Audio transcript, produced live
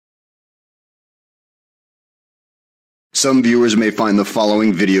Some viewers may find the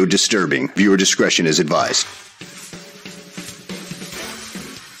following video disturbing. Viewer discretion is advised.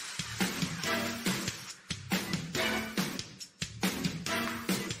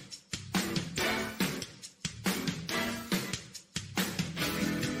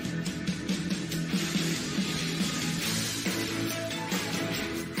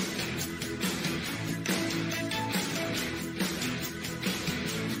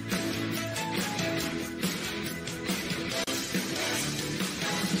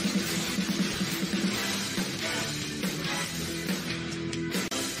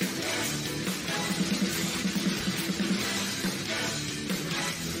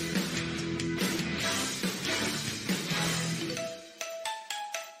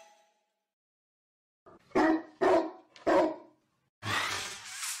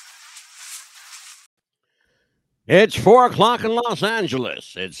 It's 4 o'clock in Los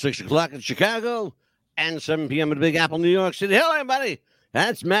Angeles. It's 6 o'clock in Chicago and 7 p.m. in Big Apple, New York City. Hello, everybody.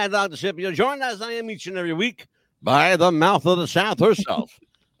 That's Mad Dog the Scipio, joined as I am each and every week by the mouth of the South herself,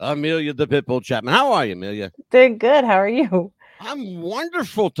 Amelia the Pitbull Chapman. How are you, Amelia? Doing good. How are you? I'm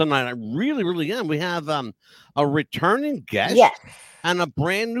wonderful tonight. I really, really am. We have a returning guest and a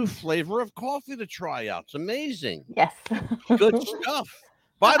brand new flavor of coffee to try out. It's amazing. Yes. Good stuff.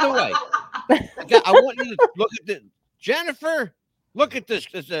 By the way, I want you to look at this. Jennifer, look at this.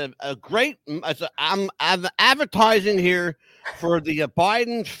 It's a great. I'm advertising here for the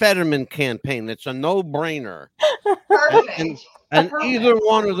Biden Fetterman campaign. It's a no-brainer. Perfect. And Perfect. Either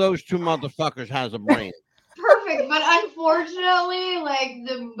one of those two motherfuckers has a brain. Perfect. But unfortunately, like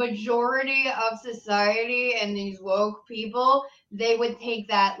the majority of society and these woke people, they would take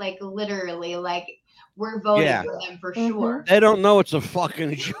that like literally, like we're voting for them for sure. They don't know it's a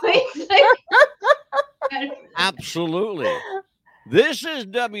fucking joke. Like, Absolutely. This is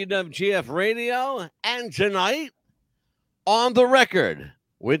WWGF Radio, and tonight on the record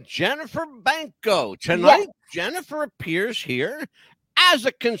with Jennifer Banko. Tonight, Jennifer appears here as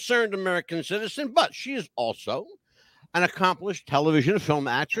a concerned American citizen, but she is also an accomplished television and film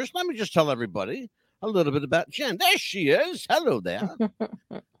actress. Let me just tell everybody a little bit about Jen. There she is. Hello there.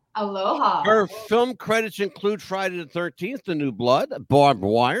 aloha. Her film credits include Friday the 13th, The New Blood, Barbed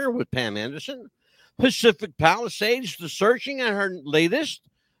Wire with Pam Anderson, Pacific Palisades, The Searching, and her latest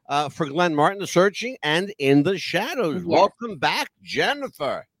for Glenn Martin, The Searching, and In the Shadows. Yes. Welcome back,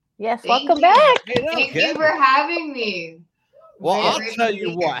 Jennifer. Yes, Thank welcome you. back. Thank you for having me. Well, I'll Very tell you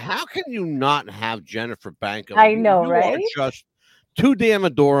good. what. How can you not have Jennifer Banko? I know, you right? are just too damn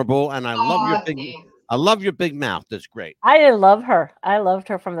adorable, and I love your Aw, big. thanks. I love your big mouth. That's great. I love her. I loved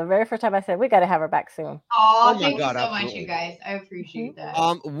her from the very first time I said, we got to have her back soon. Oh, my thank God, you so absolutely. much, you guys. I appreciate that.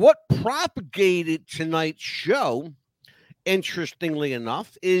 What propagated tonight's show, interestingly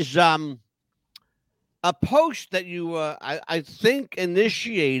enough, is a post that you, I think,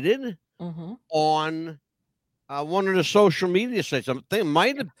 initiated on one of the social media sites. I think it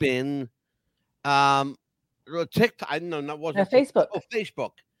might have been TikTok. I don't know, that wasn't Facebook. Oh,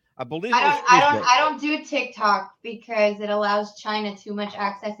 Facebook. I believe it was Facebook. I don't do TikTok because it allows China too much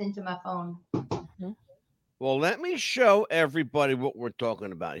access into my phone. Well, let me show everybody what we're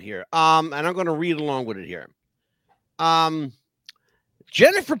talking about here. And I'm going to read along with it here.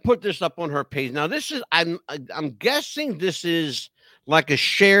 Jennifer put this up on her page. Now, this is I'm guessing this is like a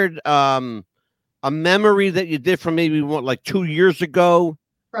shared a memory that you did from maybe like 2 years ago.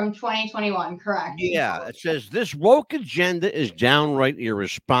 From 2021, correct? Yeah, it says this woke agenda is downright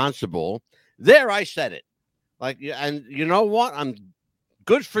irresponsible. There, I said it. Like, and you know what? I'm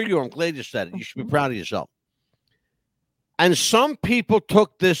good for you. I'm glad you said it. You should be proud of yourself. And some people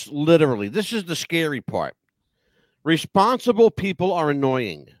took this literally. This is the scary part. Responsible people are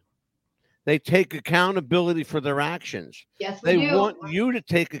annoying. They take accountability for their actions. Yes, we They do. want you to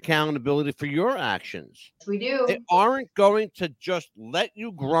take accountability for your actions. Yes, we do. They aren't going to just let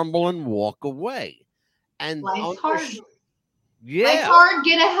you grumble and walk away. And Life's hard. Yeah. Life's hard.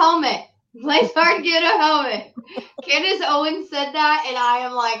 Get a helmet. Life's hard. Get a helmet. Candace Owens said that, and I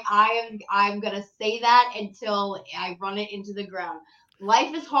am like, I'm gonna say that until I run it into the ground.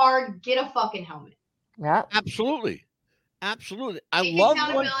 Life is hard. Get a fucking helmet. Yeah, absolutely. Absolutely. Take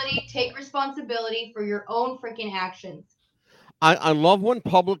accountability, take responsibility for your own freaking actions. I love when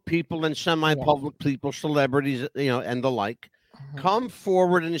public people and semi-public people, celebrities, and the like, come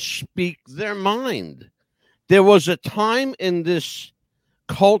forward and speak their mind. There was a time in this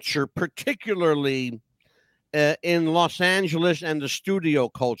culture, particularly in Los Angeles and the studio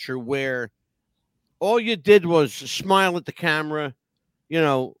culture, where all you did was smile at the camera,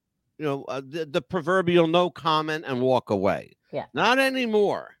 the proverbial no comment and walk away. Yeah. Not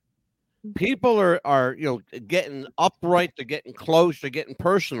anymore. People are getting upright, they're getting close, they're getting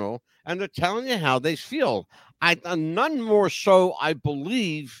personal, and they're telling you how they feel. None more so, I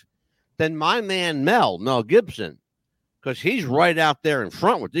believe, than my man Mel Gibson, because he's right out there in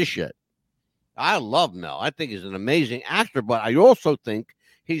front with this shit. I love Mel. I think he's an amazing actor, but I also think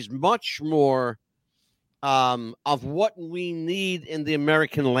he's much more of what we need in the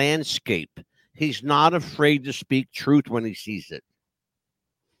American landscape. He's not afraid to speak truth when he sees it.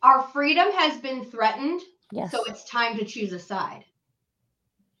 Our freedom has been threatened, Yes. so it's time to choose a side.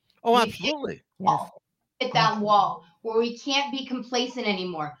 Oh, We absolutely. Yes. hit that wall where we can't be complacent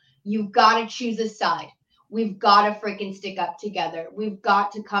anymore. You've got to choose a side. We've got to freaking stick up together. We've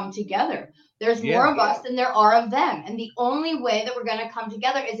got to come together. There's more of us than there are of them. And the only way that we're going to come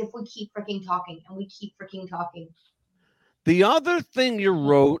together is if we keep freaking talking, and we keep freaking talking. The other thing you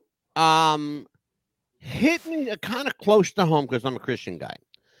wrote hit me kind of close to home because I'm a Christian guy.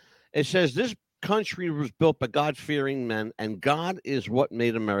 It says this country was built by God-fearing men, and God is what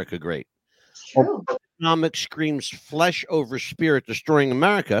made America great. It's true. Economic screams flesh over spirit, destroying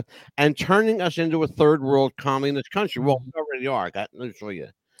America and turning us into a third world communist country. Well, we already are. I got news for you.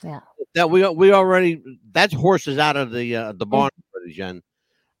 Yeah. That we already, that horse is out of the barn already, Jen.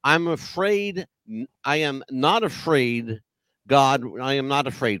 I'm afraid. I am not afraid. I am not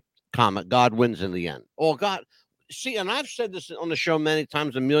afraid. God wins in the end. Oh, God. See, and I've said this on the show many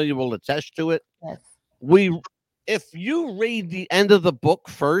times. Amelia will attest to it. Yes. If you read the end of the book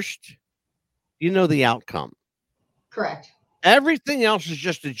first, you know the outcome. Correct. Everything else is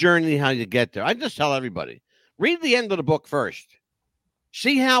just a journey how you get there. I just tell everybody, read the end of the book first.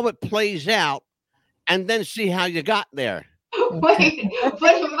 See how it plays out, and then see how you got there. Wait, but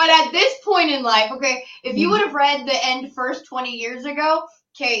at this point in life, okay, if you would have read the end first 20 years ago,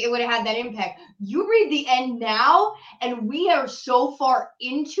 okay, it would have had that impact. You read the end now, and we are so far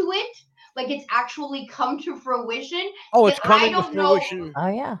into it, like it's actually come to fruition. Oh, it's coming to fruition. Oh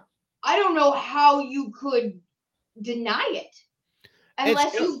yeah. I don't know how you could deny it,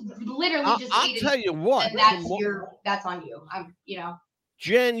 unless you literally just. I'll tell you what. And that's on you.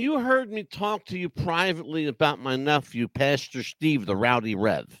 Jen, you heard me talk to you privately about my nephew, Pastor Steve, the Rowdy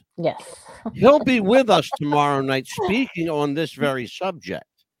Rev. Yes. He'll be with us tomorrow night speaking on this very subject.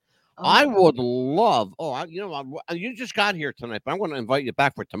 I would love. You just got here tonight, but I'm going to invite you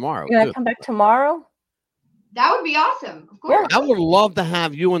back for tomorrow. You want to come back tomorrow? That would be awesome. Of course. I would love to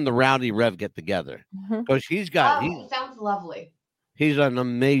have you and the Rowdy Rev get together because he sounds lovely. He's an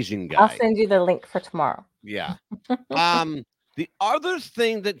amazing guy. I'll send you the link for tomorrow. Yeah. The other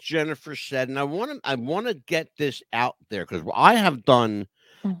thing that Jennifer said, and I want to get this out there because I have done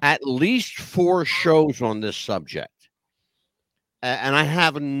at least 4 shows on this subject, and I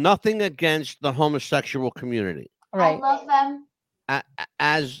have nothing against the homosexual community. Right. I love them.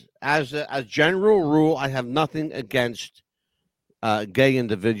 As a general rule, I have nothing against gay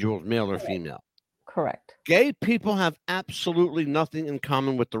individuals, male or female. Correct. Gay people have absolutely nothing in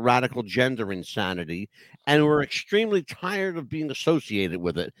common with the radical gender insanity, and we're extremely tired of being associated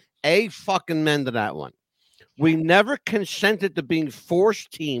with it. Fucking men to that one. We never consented to being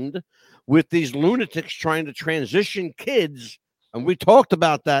force-teamed with these lunatics trying to transition kids, and we talked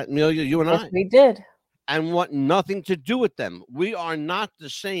about that, Amelia, you and I. We did. And want nothing to do with them. We are not the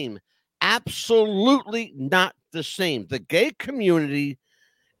same. Absolutely not the same. The gay community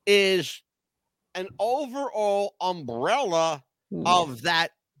is an overall umbrella of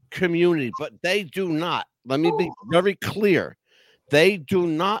that community, but they do not. Let me be very clear. They do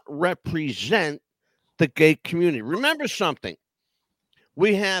not represent the gay community. Remember something.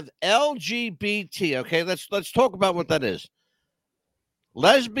 We have LGBT. Okay, let's talk about what that is.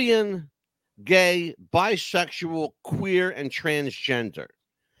 Lesbian, gay, bisexual, queer, and transgender.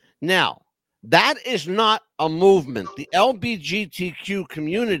 Now, that is not a movement. The LGBTQ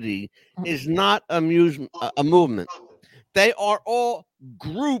community is not a movement. They are all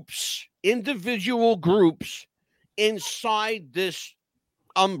groups, individual groups inside this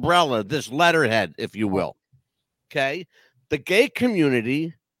umbrella, this letterhead, if you will. Okay? The gay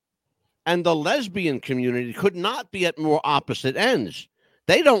community and the lesbian community could not be at more opposite ends.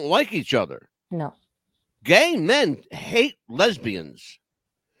 They don't like each other. No. Gay men hate lesbians,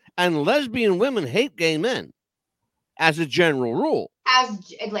 and lesbian women hate gay men, as a general rule.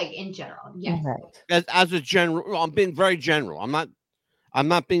 In general, yes. Right. As a general, I'm being very general. I'm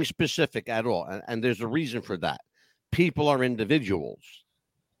not being specific at all, and there's a reason for that. People are individuals,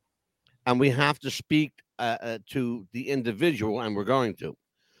 and we have to speak to the individual, and we're going to.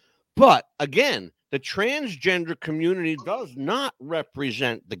 But again, the transgender community does not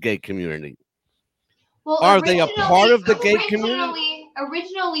represent the gay community. Well, are they a part of the gay community?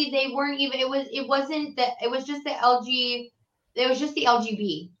 originally they weren't even. It wasn't that. It was just the LG. It was just the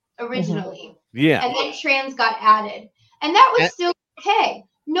LGB originally, Yeah. and then trans got added, and that was And- still okay.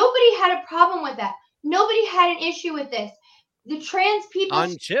 Nobody had a problem with that. Nobody had an issue with this. The trans people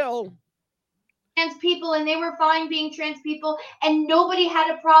Until trans people and they were fine being trans people and nobody had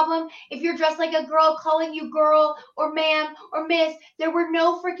a problem if you're dressed like a girl calling you girl or ma'am or miss. There were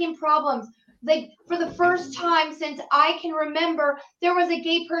no freaking problems. Like for the first time since I can remember, there was a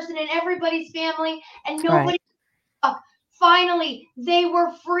gay person in everybody's family and nobody finally they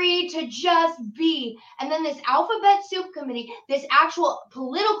were free to just be. And then this alphabet soup committee, this actual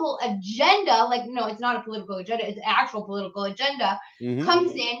political agenda, like no, it's not a political agenda, it's an actual political agenda,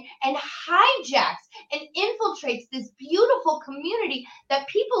 comes in and hijacks and infiltrates this beautiful community that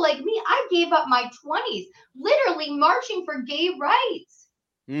people like me, I gave up my 20s literally marching for gay rights.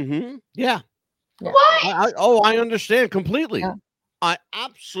 Yeah. What? I understand completely. Yeah. I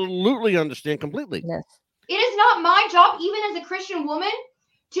absolutely understand completely. Yes. It is not my job, even as a Christian woman,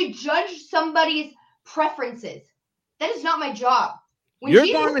 to judge somebody's preferences. That is not my job. When You're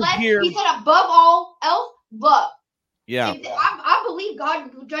Jesus going to left, hear. he said, above all else, love. Yeah. I believe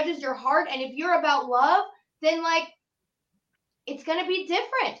God judges your heart, and if you're about love, then like it's gonna be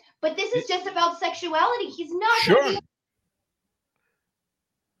different. But this is just about sexuality. He's not Sure. gonna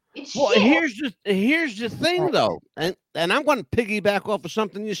be. It's Well, shit. here's the thing Right. though, and I'm going to piggyback off of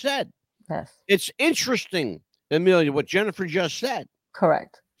something you said. Yes. It's interesting, Amelia, what Jennifer just said.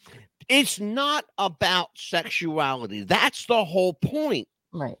 Correct. It's not about sexuality. That's the whole point.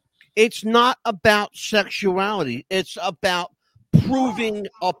 Right. It's not about sexuality. It's about proving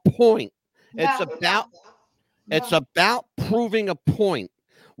a point. It's about proving a point.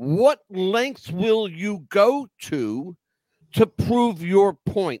 What length will you go to prove your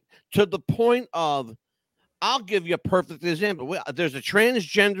point? To the point of, I'll give you a perfect example. There's a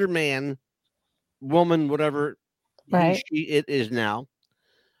transgender man, woman, whatever Right. it is now,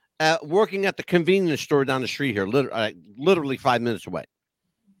 working at the convenience store down the street here, literally 5 minutes away.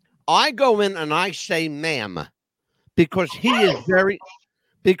 I go in and I say, ma'am, because he's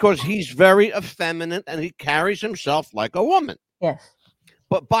very effeminate and he carries himself like a woman. Yes.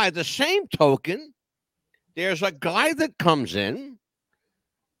 But by the same token, there's a guy that comes in,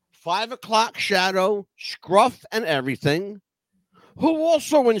 5 o'clock shadow, scruff and everything, who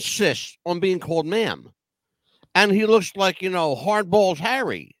also insists on being called ma'am. And he looks like, Hardballs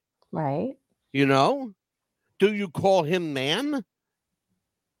Harry. Right. Do you call him ma'am?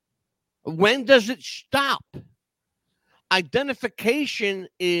 When does it stop? Identification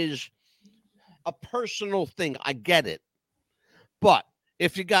is a personal thing. I get it. But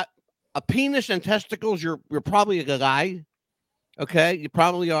if you got a penis and testicles, you're probably a guy. Okay, you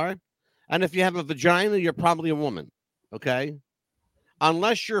probably are. And if you have a vagina, you're probably a woman. Okay,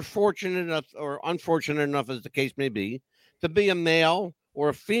 unless you're fortunate enough or unfortunate enough, as the case may be, to be a male or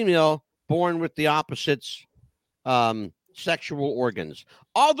a female born with the opposites sexual organs.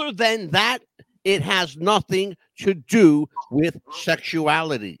 Other than that, it has nothing to do with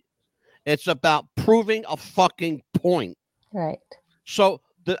sexuality. It's about proving a fucking point. Right. So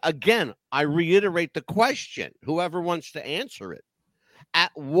again, I reiterate the question, whoever wants to answer it.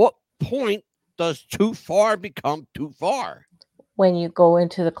 At what point does too far become too far? When you go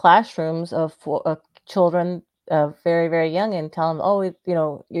into the classrooms of children very, very young and tell them, oh,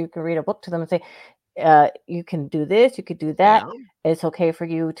 you can read a book to them and say, you can do this, you could do that. Yeah. It's okay for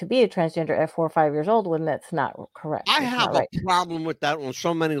you to be a transgender at 4 or 5 years old when that's not correct. I It's have not right. a problem with that on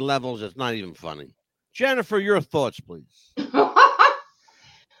so many levels. It's not even funny. Jennifer, your thoughts, please.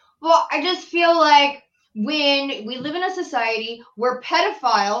 Well, I just feel like when we live in a society where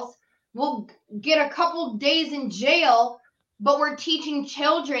pedophiles will get a couple days in jail, but we're teaching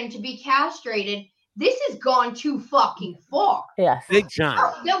children to be castrated, this has gone too fucking far. Yes. Big time.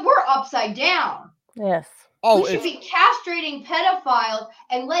 We're upside down. Yes. Oh, we should be castrating pedophiles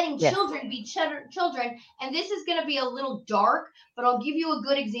and letting children be children. And this is going to be a little dark, but I'll give you a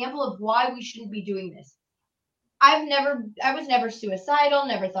good example of why we shouldn't be doing this. I was never suicidal,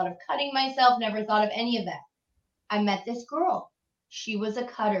 never thought of cutting myself, never thought of any of that. I met this girl. She was a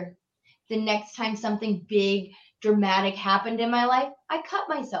cutter. The next time something big, dramatic happened in my life, I cut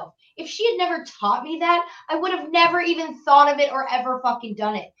myself. If she had never taught me that, I would have never even thought of it or ever fucking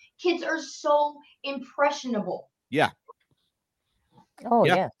done it. Kids are so impressionable. Yeah. Oh,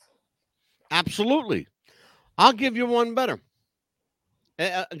 Yeah. yes. Absolutely. I'll give you one better.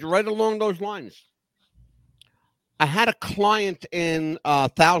 Right along those lines. I had a client in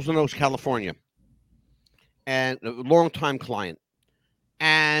Thousand Oaks, California, and a longtime client.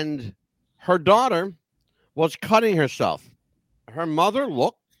 And her daughter was cutting herself. Her mother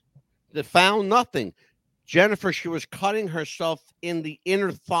looked, they found nothing. Jennifer, she was cutting herself in the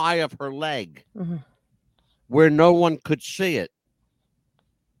inner thigh of her leg where no one could see it.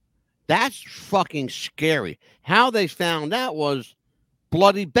 That's fucking scary. How they found out was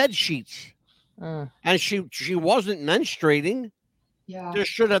bloody bed sheets. And she wasn't menstruating. Yeah. There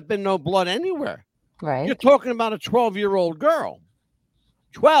should have been no blood anywhere. Right. You're talking about a 12-year-old girl.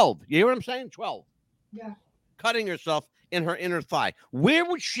 12. You hear what I'm saying? 12. Yeah. Cutting herself in her inner thigh. Where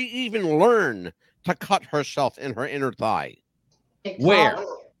would she even learn to cut herself in her inner thigh? TikTok. Where?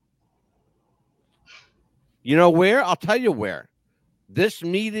 You know where? I'll tell you where. This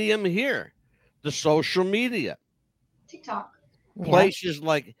medium here, the social media. TikTok. Places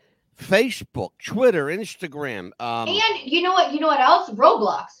like Facebook, Twitter, Instagram. And you know what? You know what else?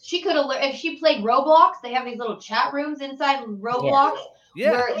 Roblox. She could have, if she played Roblox. They have these little chat rooms inside Roblox,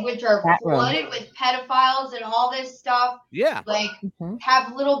 which are flooded with pedophiles and all this stuff. Yeah. Like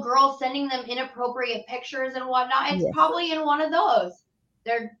have little girls sending them inappropriate pictures and whatnot. It's probably in one of those.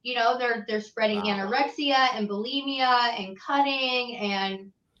 They're, you know, they're spreading anorexia and bulimia and cutting,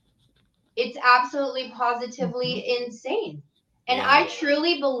 and it's absolutely positively insane. And I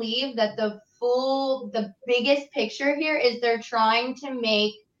truly believe that the biggest picture here is they're trying to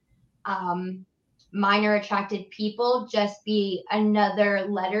make minor attracted people just be another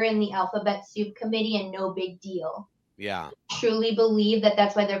letter in the alphabet soup committee and no big deal. Yeah. I truly believe that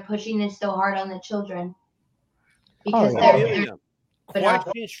that's why they're pushing this so hard on the children. Because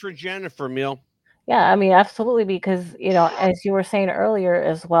questions for Jennifer, Miel. Yeah, I mean, absolutely, because, you know, as you were saying earlier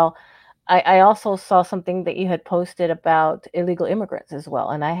as well, I also saw something that you had posted about illegal immigrants as well,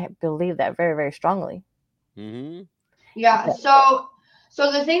 and I believe that very, very strongly. Yeah, so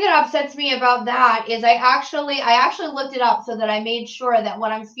the thing that upsets me about that is I actually looked it up so that I made sure that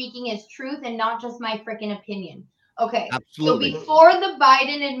what I'm speaking is truth and not just my freaking opinion. Okay. Absolutely. So before the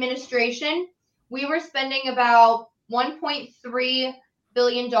Biden administration, we were spending about $1.3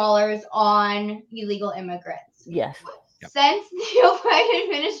 billion on illegal immigrants. Yes. Since the Biden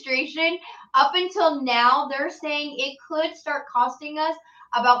administration, up until now, they're saying it could start costing us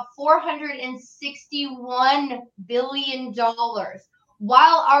about $461 billion,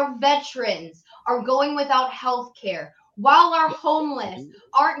 while our veterans are going without health care, while our homeless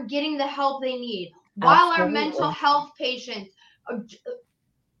aren't getting the help they need, while our mental health patients,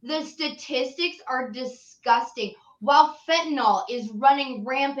 the statistics are disgusting. While fentanyl is running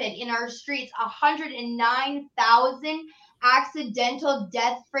rampant in our streets, 109,000 accidental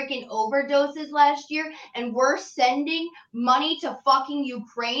death freaking overdoses last year, and we're sending money to fucking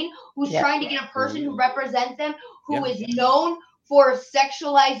Ukraine, who's trying to get a person who represents them, who is known for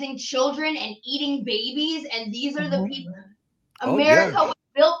sexualizing children and eating babies, and these are the people. America was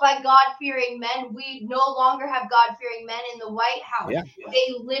built by God-fearing men. We no longer have God-fearing men in the White House.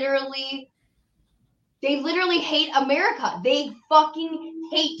 They literally hate America. They fucking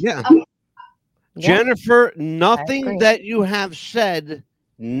hate America. Jennifer, nothing that you have said,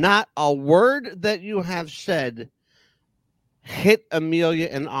 not a word that you have said, hit Amelia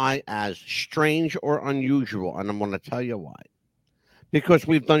and I as strange or unusual. And I'm going to tell you why. Because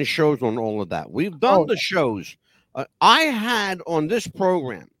we've done shows on all of that. We've done the shows. I had on this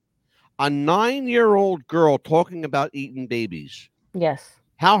program a 9-year-old girl talking about eating babies. Yes.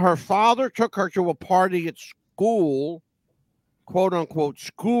 How her father took her to a party at school, quote unquote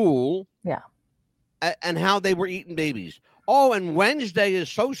school. Yeah. And how they were eating babies. Oh, and Wednesday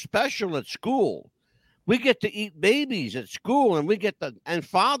is so special at school. We get to eat babies at school, and and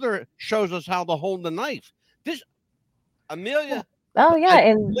father shows us how to hold the knife. This, Amelia. Oh yeah,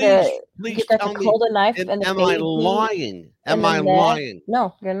 and please you get to hold a knife. Am I lying? Am I lying?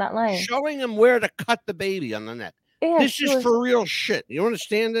 No, you're not lying. Showing him where to cut the baby on the neck. Yeah, this is for real shit. You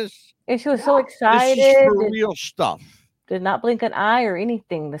understand this? And she was so excited. This is for real stuff. Did not blink an eye or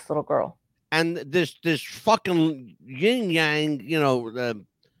anything. This little girl. And this fucking yin yang, you know,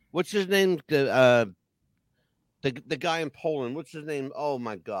 what's his name? The guy in Poland. What's his name? Oh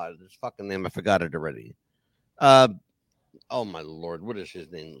my God, his fucking name. I forgot it already. Oh my Lord, what is his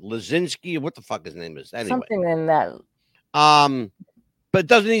name? Lazinski. What the fuck his name is? Anyway, something in that. But it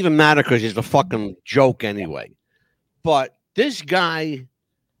doesn't even matter because he's a fucking joke anyway. But this guy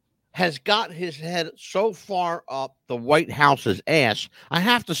has got his head so far up the White House's ass. I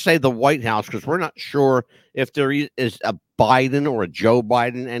have to say the White House because we're not sure if there is a Biden or a Joe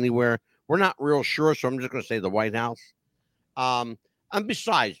Biden anywhere. We're not real sure, so I'm just going to say the White House. And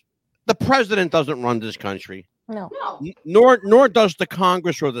besides, the president doesn't run this country. No. Nor does the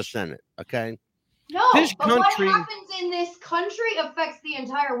Congress or the Senate. Okay. No. This country, what happens in this country affects the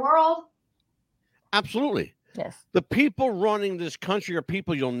entire world. Absolutely. Yes. The people running this country are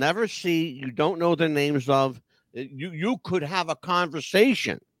people you'll never see. You don't know their names of. You could have a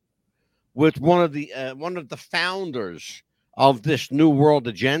conversation with one of the founders of this new world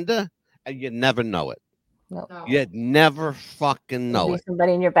agenda, and you never know it. No. You'd never fucking know Be it.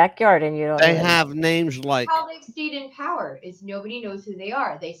 somebody in your backyard and you don't They even have names like, How they've stayed in power is nobody knows who they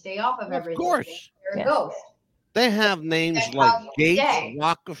are. They stay off of of everything. course, They're a Yes. ghost. they have names That's like how you Gates, stay.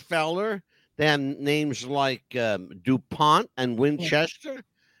 Rockefeller. They have names like DuPont and Winchester.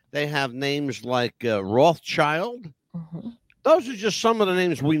 They have names like Rothschild. Mhm. Those are just some of the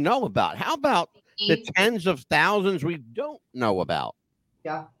names we know about. How about the Steve, tens of thousands we don't know about?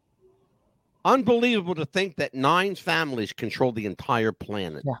 Yeah. Unbelievable to think that 9 families control the entire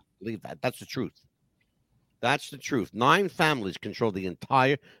planet. Yeah. Believe that. That's the truth. That's the truth. 9 families control the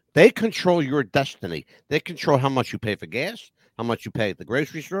entire. They control your destiny. They control how much you pay for gas, how much you pay at the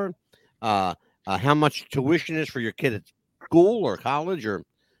grocery store, how much tuition is for your kid at school or college or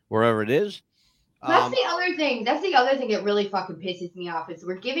wherever it is. That's the other thing. That's the other thing that really fucking pisses me off is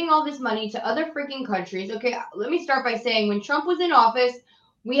we're giving all this money to other freaking countries. Okay, let me start by saying when Trump was in office,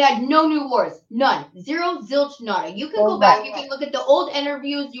 we had no new wars. None. Zero, zilch, nada. You can go back. You can look at the old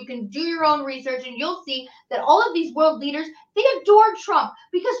interviews. You can do your own research, and you'll see that all of these world leaders, they adored Trump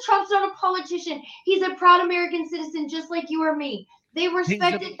because Trump's not a politician. He's a proud American citizen just like you or me. They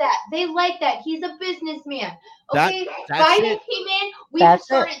respected that. They like that. He's a businessman. Okay, that's Biden it. came in. We have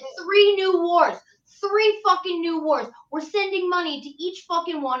started 3 new wars. 3 fucking new wars. We're sending money to each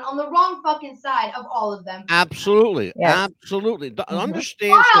fucking one on the wrong fucking side of all of them. Absolutely. Yes. Absolutely.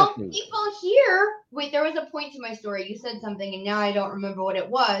 Understand While something. people here, wait, there was a point to my story. You said something and now I don't remember what it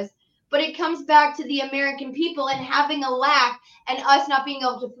was. But it comes back to the American people and having a lack and us not being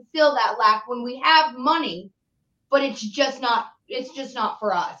able to fulfill that lack when we have money, but it's just not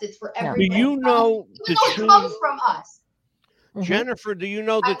for us. It's for everybody. Do you know even though it comes from us. Jennifer, do you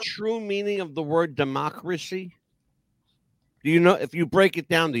know the true meaning of the word democracy? Do you know, if you break it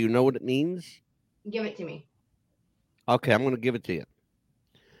down, do you know what it means? Give it to me. Okay, I'm going to give it to you.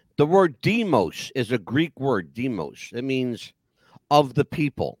 The word demos is a Greek word, demos. It means of the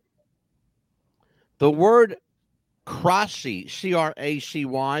people. The word krasi,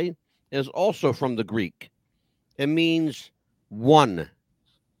 C-R-A-C-Y, is also from the Greek. It means one.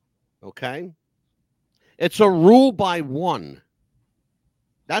 Okay? It's a rule by one.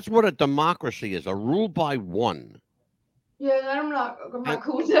 That's what a democracy is, a rule by one. Yeah, I'm not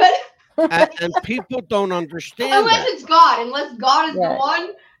cool with that. And people don't understand unless that. it's God. Unless God is the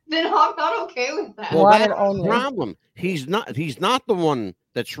one, then I'm not okay with that. Well, that's the problem. He's not the one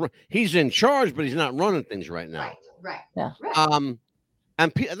he's in charge, but he's not running things right now. Right. Yeah. Right.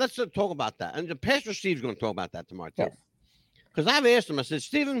 And let's talk about that. And Pastor Steve's going to talk about that tomorrow too. Because I've asked him, I said,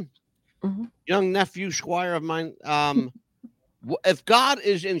 Stephen, young nephew, squire of mine, if God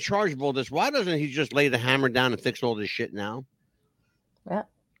is in charge of all this, why doesn't he just lay the hammer down and fix all this shit now? Yeah.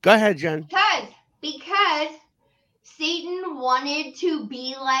 Go ahead, Jen. Because Satan wanted to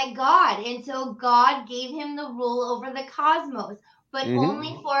be like God. And so God gave him the rule over the cosmos, but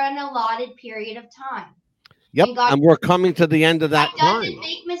only for an allotted period of time. Yep. And we're coming to the end of that time. God doesn't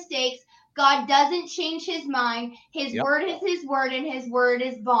make mistakes. God doesn't change his mind. His word is his word, and his word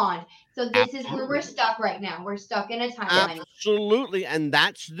is bond. So this is where we're stuck right now. We're stuck in a timeline. Absolutely. And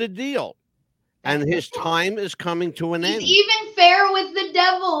that's the deal. And his time is coming to an end. He's even fair with the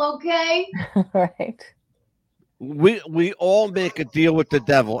devil, okay? Right. We all make a deal with the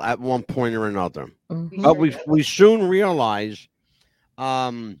devil at one point or another. But we soon realize,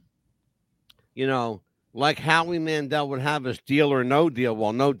 like Howie Mandel would have us deal or no deal.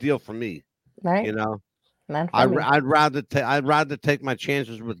 Well, no deal for me. Right. I'd rather take my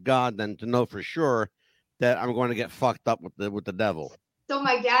chances with God than to know for sure that I'm going to get fucked up with the devil. So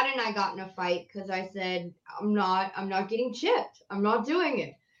my dad and I got in a fight because I said, I'm not getting chipped. I'm not doing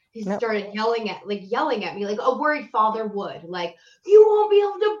it. He started yelling at me like a worried father would. Like, you won't be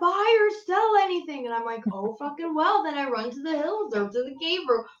able to buy or sell anything. And I'm like, oh, fucking well. Then I run to the hills or to the cave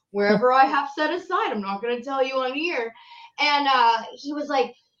or wherever I have set aside. I'm not going to tell you on here. And he was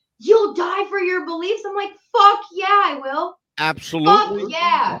like, you'll die for your beliefs. I'm like, fuck yeah, I will. Absolutely. Fuck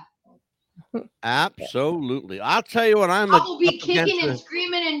yeah. Absolutely. I'll tell you what, I will be kicking and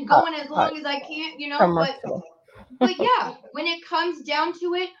screaming and going as long as I can, but yeah, when it comes down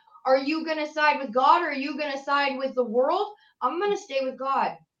to it, are you going to side with God or are you going to side with the world? I'm going to stay with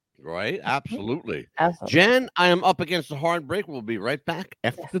God. Right. Absolutely. Absolutely. Jen, I am up against a hard break. We'll be right back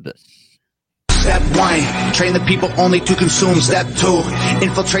after this. Step 1, train the people only to consume. Step 2,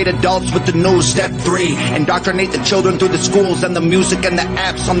 infiltrate adults with the news. Step 3, indoctrinate the children through the schools and the music and the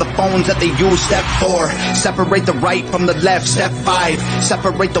apps on the phones that they use. Step 4, separate the right from the left. Step 5,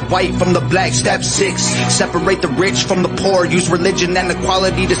 separate the white from the black. Step 6, separate the rich from the poor. Use religion and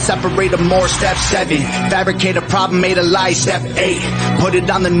equality to separate them more. Step 7, fabricate a problem, made a lie. Step 8, put it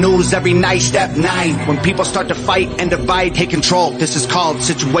on the news every night. Step 9, when people start to fight and divide, take control. This is called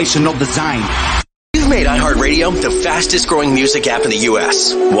situational design. You've made iHeartRadio the fastest growing music app in the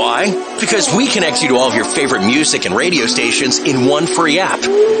U.S. Why? Because we connect you to all of your favorite music and radio stations in one free app.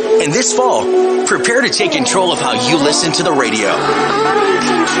 And this fall, prepare to take control of how you listen to the radio.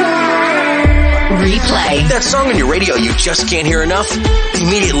 Replay. That song on your radio you just can't hear enough?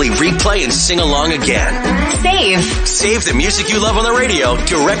 Immediately replay and sing along again. Save. Save the music you love on the radio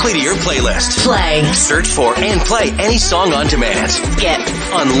directly to your playlist. Play. Search for and play any song on demand. Skip.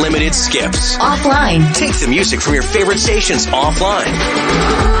 Unlimited skips. Offline. Take the music from your favorite stations offline.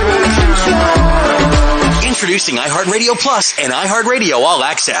 Introducing iHeartRadio Plus and iHeartRadio All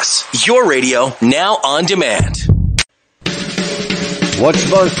Access. Your radio now on demand. What's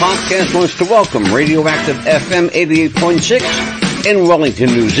the Buzz Podcast wants to welcome Radioactive FM 88.6 in Wellington,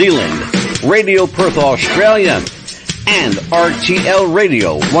 New Zealand, Radio Perth, Australia, and RTL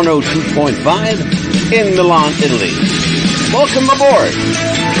Radio 102.5 in Milan, Italy. Welcome aboard,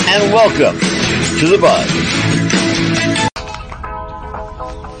 and welcome to the Buzz.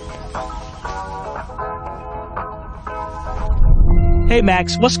 Hey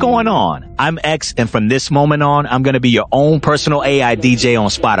Max, what's going on? I'm X, and from this moment on, I'm going to be your own personal AI DJ on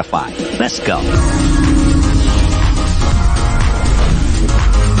Spotify. Let's go.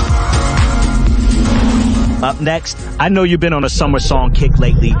 Up next, I know you've been on a summer song kick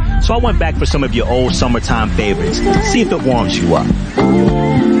lately, so I went back for some of your old summertime favorites. See if it warms you up.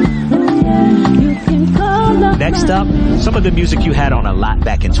 Next up, some of the music you had on a lot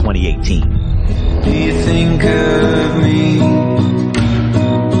back in 2018. Do you think of me?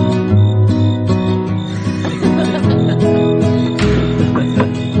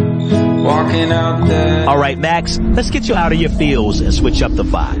 All right, Max, let's get you out of your feels and switch up the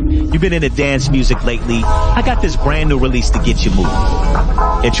vibe. You've been into dance music lately. I got this brand new release to get you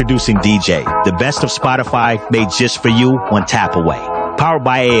moving. Introducing DJ, the best of Spotify made just for you, one tap away. Powered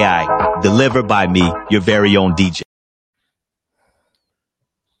by AI, delivered by me, your very own DJ.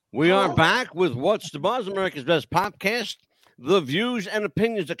 We are back with What's the Buzz, America's Best Podcast. The views and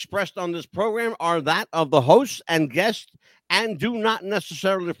opinions expressed on this program are that of the hosts and guests and do not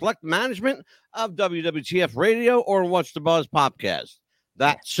necessarily reflect management of WWTF Radio or What's the Buzz Podcast.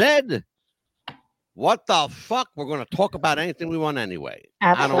 That said, what the fuck? We're going to talk about anything we want anyway.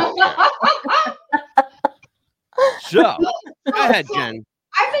 Absolutely. I don't care. So, go ahead, Jen.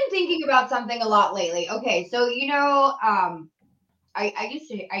 I've been thinking about something a lot lately. Okay, so I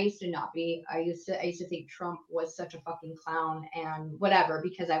used to not be. I used to think Trump was such a fucking clown and whatever,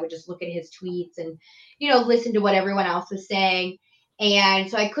 because I would just look at his tweets and, listen to what everyone else was saying. And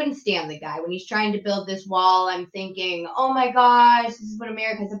so I couldn't stand the guy. When he's trying to build this wall, I'm thinking, oh my gosh, this is what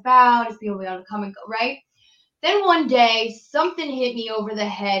America's about. Is people be able to come and go, right? Then one day something hit me over the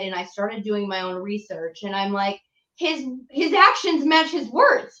head and I started doing my own research, and I'm like, his actions match his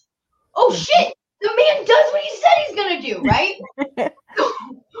words. Oh shit. The man does what he said he's going to do, right?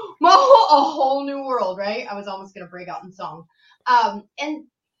 A whole new world, right? I was almost going to break out in song. And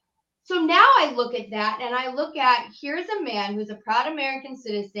so now I look at that and I look at, here's a man who's a proud American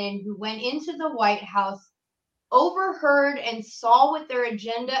citizen who went into the White House, overheard and saw what their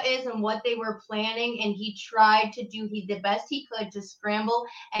agenda is and what they were planning. And he tried to do the best he could to scramble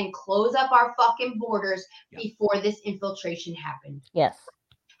and close up our fucking borders before this infiltration happened. Yes.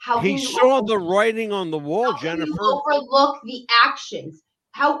 How he saw the writing on the wall, Jennifer. You overlook the actions.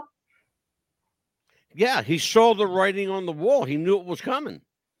 Yeah, he saw the writing on the wall. He knew it was coming.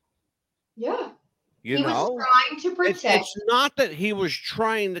 Yeah. He was trying to protect. It's not that he was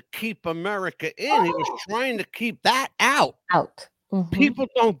trying to keep America in. Oh. He was trying to keep that out. Mm-hmm. People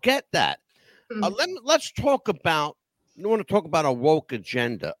don't get that. Let's talk about, I want to talk about a woke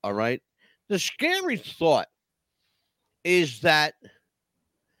agenda, all right? The scary thought is that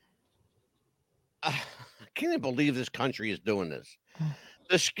I can't even believe this country is doing this.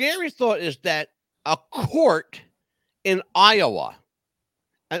 The scary thought is that a court in Iowa,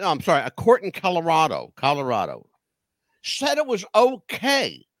 I'm sorry, a court in Colorado, said it was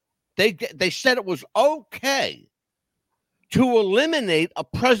okay. They said it was okay to eliminate a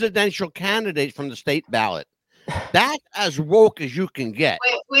presidential candidate from the state ballot. That's as woke as you can get.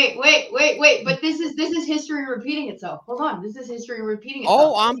 Wait. But this is history repeating itself. Hold on. This is history repeating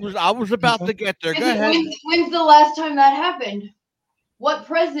itself. Oh, I was about to get there. Go ahead. When's the last time that happened? What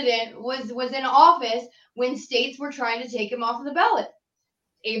president was in office when states were trying to take him off of the ballot?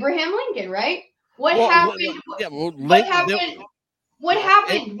 Abraham Lincoln, right? What happened? What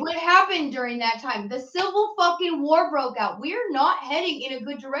happened during that time? The Civil fucking War broke out. We're not heading in a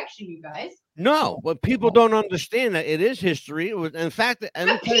good direction, you guys. No, but people don't understand that it is history. It was, in fact,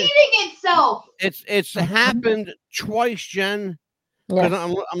 repeating itself. It's happened twice, Jen. Because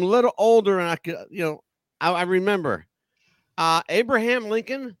I'm a little older, and I could, I remember Abraham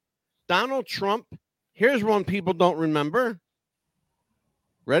Lincoln, Donald Trump. Here's one people don't remember.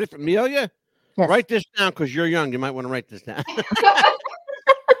 Ready for Amelia? Yes. Write this down because you're young. You might want to write this down.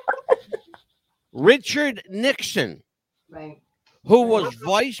 Richard Nixon, right, who was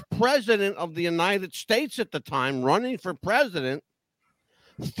vice president of the United States at the time, running for president.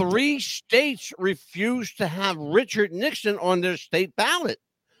 3 states refused to have Richard Nixon on their state ballot.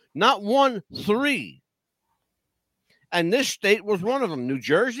 Not 1, 3. And this state was one of them: New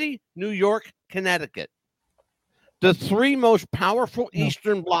Jersey, New York, Connecticut. The 3 most powerful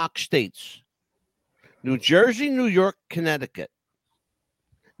Eastern Bloc states: New Jersey, New York, Connecticut.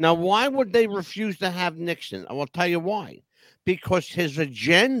 Now, why would they refuse to have Nixon? I will tell you why. Because his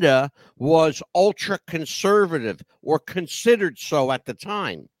agenda was ultra-conservative, or considered so at the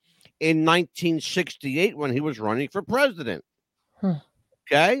time, in 1968 when he was running for president.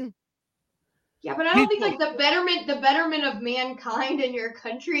 Okay? Yeah, but I don't think like the betterment of mankind and your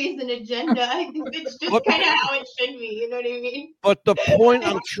country is an agenda. I think it's just kind of how it should be. You know what I mean? But the point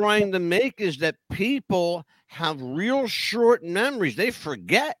I'm trying to make is that people have real short memories. They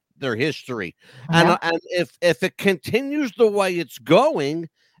forget their history. And if it continues the way it's going,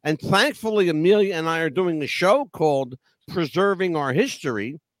 and thankfully Amelia and I are doing a show called Preserving Our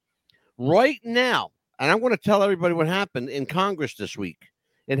History right now, and I'm going to tell everybody what happened in Congress this week.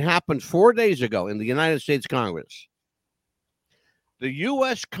 It happened 4 days ago in the United States Congress. The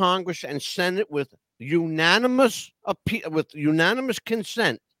U.S. Congress and Senate, with unanimous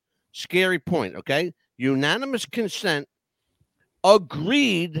consent, scary point, okay? Unanimous consent,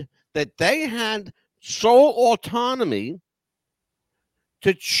 agreed that they had sole autonomy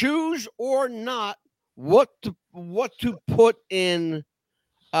to choose or not what to put in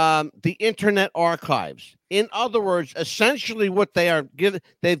the Internet archives. In other words, essentially what they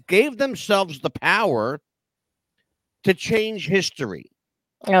gave themselves the power to change history.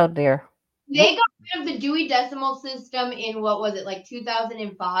 Oh dear. They got rid of the Dewey Decimal System in, what was it, like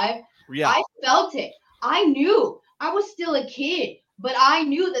 2005? Yeah. I felt it. I knew. I was still a kid, but I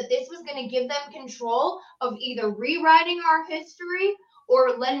knew that this was going to give them control of either rewriting our history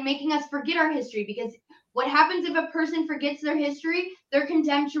or making us forget our history. Because what happens if a person forgets their history? They're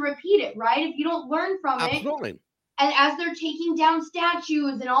condemned to repeat it, right? If you don't learn from Absolutely. it. And as they're taking down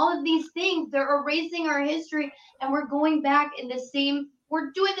statues and all of these things, they're erasing our history, and we're going back in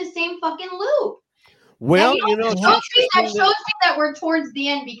we're doing the same fucking loop. Well, that shows me that we're towards the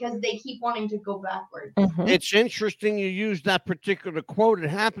end because they keep wanting to go backwards. Mm-hmm. It's interesting you use that particular quote. It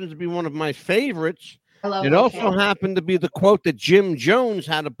happens to be one of my favorites. It also happened to be the quote that Jim Jones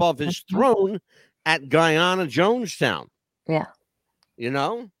had above his throne at Guyana Jonestown. Yeah. You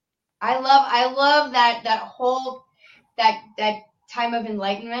know? I love that whole that time of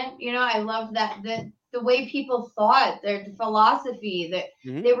enlightenment. You know, I love that the way people thought, their philosophy, that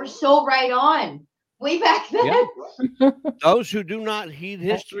they were so right on way back then. Yeah. Those who do not heed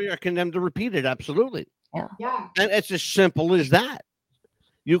history are condemned to repeat it. Absolutely. Yeah. And it's as simple as that.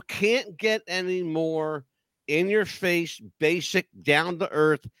 You can't get any more in your face, basic, down to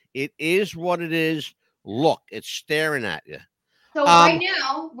earth. It is what it is. Look, it's staring at you. So right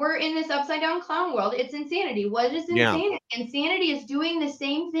now, we're in this upside down clown world. It's insanity. What is insanity? Yeah. Insanity is doing the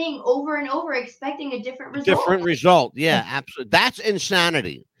same thing over and over, expecting a different result. Yeah, absolutely. That's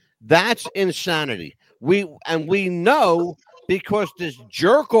insanity. That's insanity. We know, because this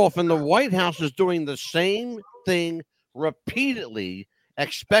jerk off in the White House is doing the same thing repeatedly,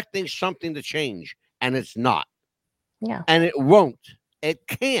 expecting something to change, and it's not. Yeah. And it won't. It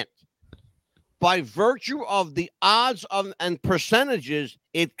can't. By virtue of the odds and percentages,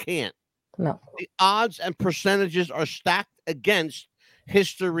 it can't. No. The odds and percentages are stacked against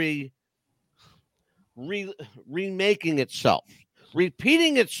history remaking itself.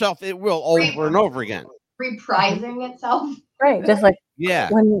 Repeating itself, it will over and over again. Reprising itself. Right. Just like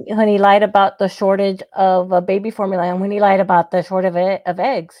when he lied about the shortage of baby formula, and when he lied about the shortage of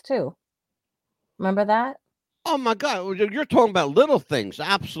eggs too. Remember that? Oh my God, you're talking about little things,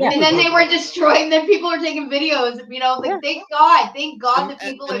 absolutely. And then they were destroying. Then people are taking videos. Like thank God that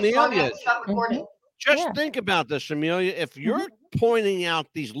people are smart enough to stop recording. Just think about this, Amelia. If you're pointing out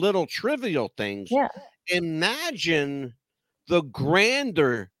these little trivial things, imagine the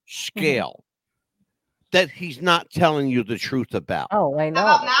grander scale that he's not telling you the truth about. Oh, I know.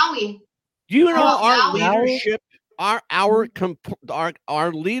 How about Maui? Do you know Maui? leadership?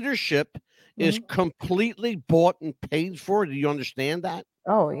 Our leadership is completely bought and paid for. Do you understand that?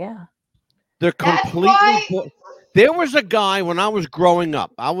 Oh yeah. They're completely bought. There was a guy when I was growing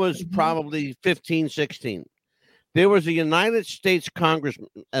up. I was probably 15, 16. There was a United States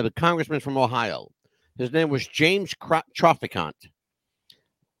congressman from Ohio. His name was James Trafficant.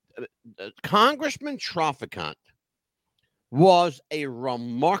 Congressman Trafficant was a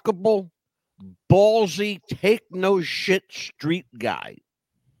remarkable, ballsy, take no shit street guy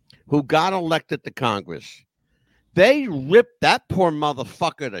who got elected to Congress. They ripped that poor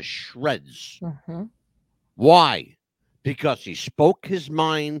motherfucker to shreds. Why? Because he spoke his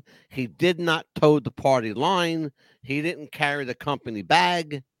mind. He did not toe the party line. He didn't carry the company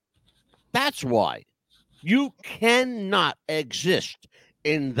bag. That's why. You cannot exist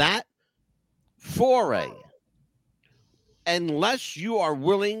in that foray unless you are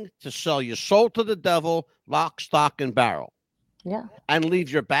willing to sell your soul to the devil, lock, stock, and barrel. Yeah. And leave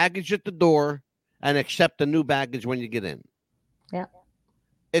your baggage at the door and accept the new baggage when you get in. Yeah.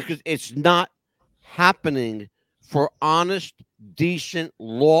 It's not happening for honest, decent,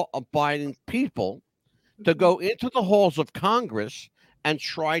 law-abiding people to go into the halls of Congress and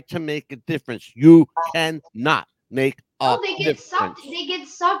try to make a difference. You cannot make a difference. They get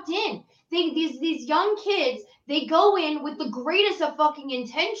sucked in. These young kids, they go in with the greatest of fucking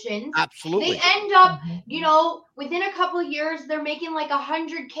intentions. Absolutely. They end up, within a couple of years, they're making like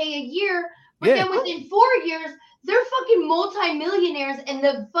 $100K a year. But then within 4 years, they're fucking multimillionaires, and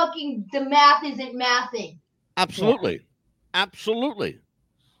the math isn't mathing. Absolutely. Absolutely.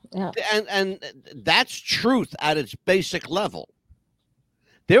 Yeah. And that's truth at its basic level.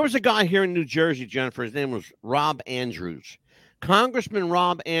 There was a guy here in New Jersey, Jennifer. His name was Rob Andrews. Congressman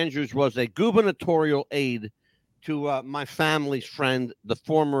Rob Andrews was a gubernatorial aide to my family's friend, the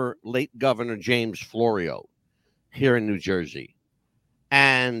former late Governor James Florio, here in New Jersey.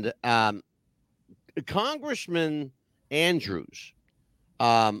 And Congressman Andrews,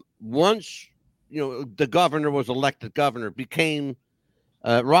 once the governor was elected governor,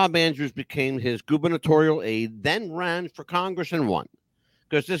 Rob Andrews became his gubernatorial aide, then ran for Congress and won,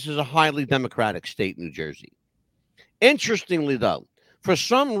 because this is a highly Democratic state, New Jersey. Interestingly, though, for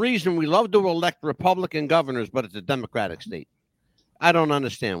some reason, we love to elect Republican governors, but it's a Democratic state. I don't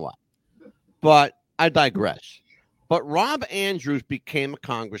understand why, but I digress. But Rob Andrews became a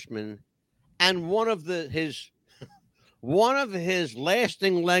congressman, and one of his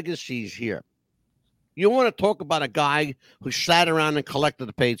lasting legacies here. You want to talk about a guy who sat around and collected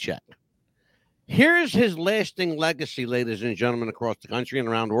a paycheck. Here's his lasting legacy, ladies and gentlemen, across the country and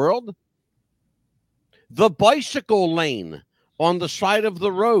around the world. The bicycle lane on the side of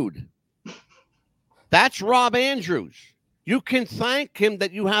the road. That's Rob Andrews. You can thank him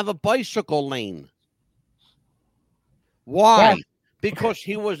that you have a bicycle lane. Why? Yeah. Because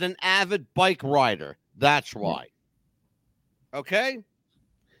he was an avid bike rider. That's why. Okay?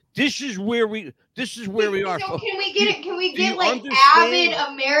 This is where we are. So can we get like avid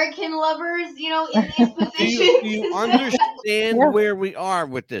American lovers, in these positions? Do you understand where we are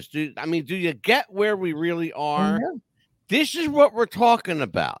with this? Do you get where we really are? Mm-hmm. This is what we're talking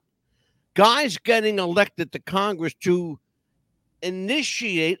about. Guys getting elected to Congress to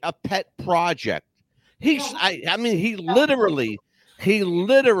initiate a pet project. He literally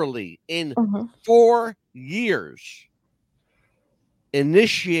in 4 years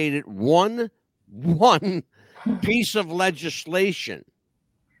initiated one piece of legislation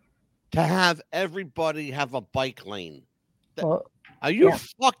to have everybody have a bike lane. Are you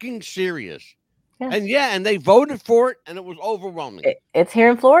fucking serious? Yeah. And they voted for it, and it was overwhelming. It's here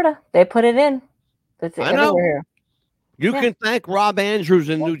in Florida. They put it in. It's I know. Here. You can thank Rob Andrews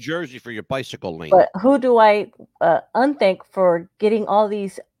in New Jersey for your bicycle lane. But who do I unthank for getting all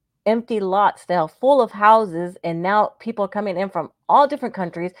these empty lots now full of houses, and now people are coming in from all different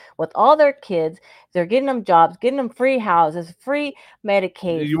countries with all their kids. They're getting them jobs, getting them free houses, free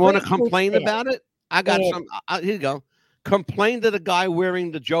Medicaid. You want to complain about it? I got some. Here you go. Complain to the guy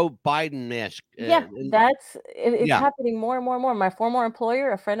wearing the Joe Biden mask. It's happening more and more and more. My former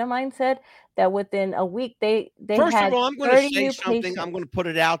employer, a friend of mine, said that within a week they First had of all, I'm going to say something. Patients. I'm going to put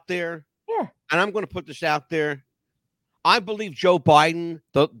it out there. Yeah. And I'm going to put this out there. I believe Joe Biden,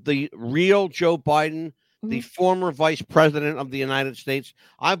 the real Joe Biden, the former vice president of the United States.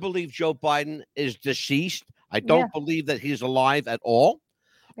 I believe Joe Biden is deceased. I don't believe that he's alive at all.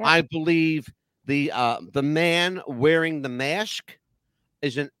 Yeah. I believe the man wearing the mask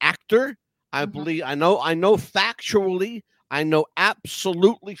is an actor. I believe I know factually, I know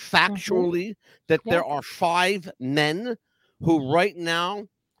absolutely factually that there are 5 men who right now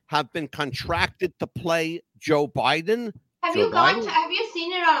have been contracted to play Joe Biden. Have you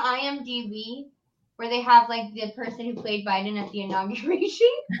seen it on IMDb where they have like the person who played Biden at the inauguration?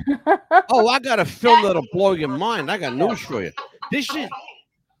 Oh, I got a film that'll blow your mind. I got news for you. This is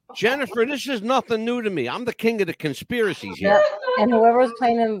Jennifer, this is nothing new to me. I'm the king of the conspiracies here. And whoever's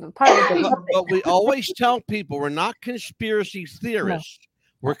playing in part is the puppet. But we always tell people we're not conspiracy theorists.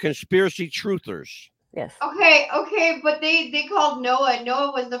 We're conspiracy truthers. Yes. Okay, but they called Noah.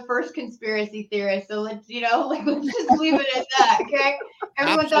 Noah was the first conspiracy theorist. So let's just leave it at that. Okay.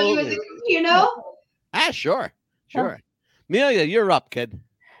 Everyone thought he was, Sure. Amelia, you're up, kid.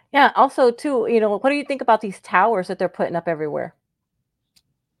 Yeah. Also, too, what do you think about these towers that they're putting up everywhere?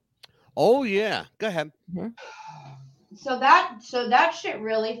 Oh yeah, go ahead. So that shit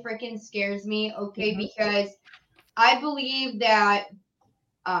really freaking scares me. Okay, because I believe that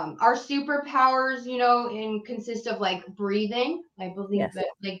our superpowers, consist of like breathing. I believe that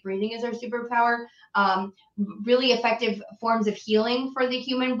like breathing is our superpower. Really effective forms of healing for the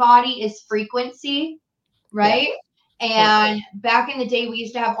human body is frequency, right? And back in the day, we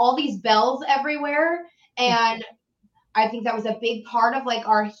used to have all these bells everywhere, and I think that was a big part of like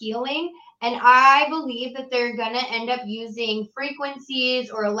our healing. And I believe that they're going to end up using frequencies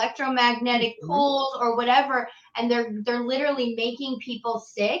or electromagnetic pulls or whatever. And they're literally making people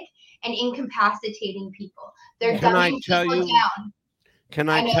sick and incapacitating people. They're dumbing people down. Can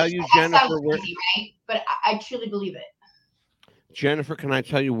I tell you, Jennifer, crazy, right? But I truly believe it. Jennifer, can I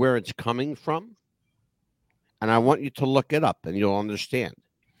tell you where it's coming from? And I want you to look it up and you'll understand.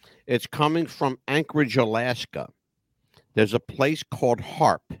 It's coming from Anchorage, Alaska. There's a place called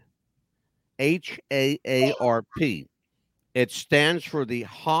HAARP, HAARP. It stands for the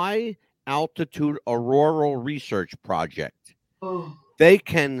High Altitude Auroral Research Project. They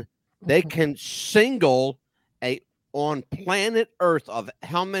can single on planet Earth of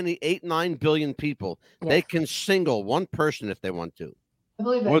how many 8-9 billion people. They can single one person if they want to, I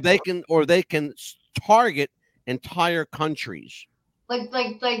believe it. or they can target entire countries. Like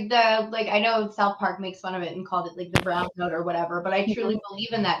I know South Park makes fun of it and called it like the brown note or whatever, but I truly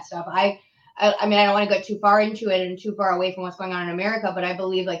believe in that stuff. I mean, I don't want to go too far into it and too far away from what's going on in America, but I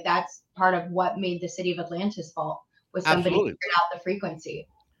believe like that's part of what made the city of Atlantis fall, was somebody figured out the frequency.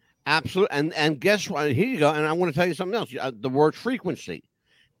 Absolutely. And guess what? Here you go. And I want to tell you something else. The word frequency.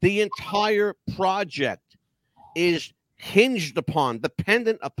 The entire project is hinged upon,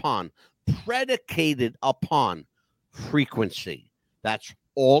 dependent upon, predicated upon frequency. That's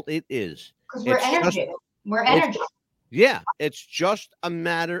all it is. Because we're energy. We're energy. It's just a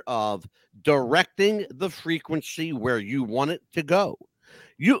matter of directing the frequency where you want it to go.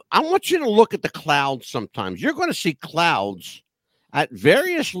 I want you to look at the clouds sometimes. You're going to see clouds at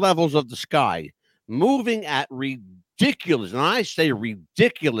various levels of the sky moving at ridiculous, and I say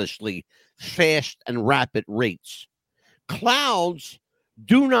ridiculously fast and rapid rates. Clouds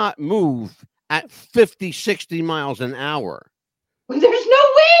do not move at 50, 60 miles an hour. There's no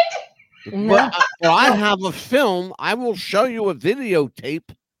wind. But I have a film. I will show you a videotape.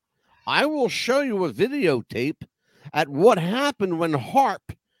 At what happened when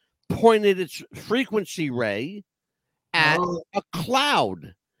HAARP pointed its frequency ray at a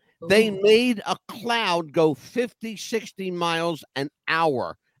cloud. They made a cloud go 50, 60 miles an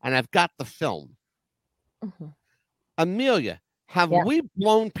hour. And I've got the film. Amelia, have we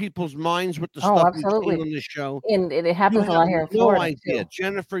blown people's minds with the stuff we've seen on this show? And it happens a lot here in Florida. No idea. Too.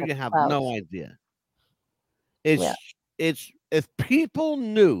 Jennifer, you have no idea. It's if people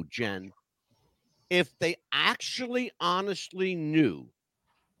knew, Jen, if they actually honestly knew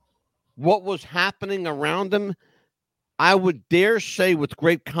what was happening around them, I would dare say with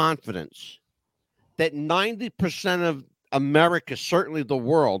great confidence that 90% of America, certainly the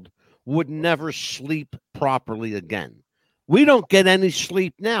world, would never sleep properly again. We don't get any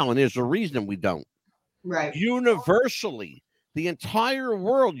sleep now, and there's a reason we don't. Right. Universally, the entire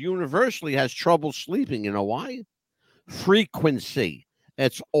world universally has trouble sleeping. You know why? Frequency.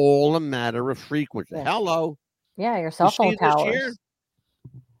 It's all a matter of frequency. Yeah. Hello. Yeah, your cell phone towers.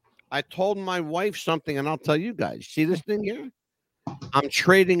 I told my wife something, and I'll tell you guys. See this thing here? I'm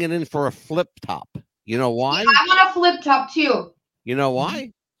trading it in for a flip top. You know why? Yeah, I want a flip top too. You know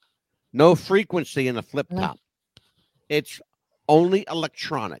why? No frequency in a flip top. It's only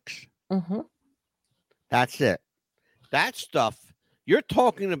electronics. That's it. That stuff, you're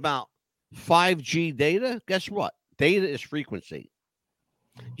talking about 5G data. Guess what? Data is frequency.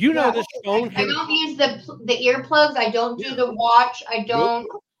 You know this phone I can. don't use the earplugs. I don't do the watch. I don't.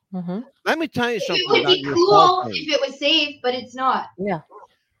 Let me tell you something. It would about be your cool cell phone. if it was safe, but it's not. Yeah.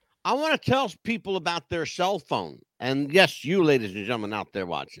 I want to tell people about their cell phone. And yes, you ladies and gentlemen out there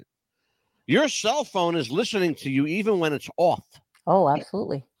watching, your cell phone is listening to you even when it's off. Oh,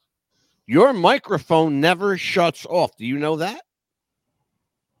 absolutely. Your microphone never shuts off. Do you know that?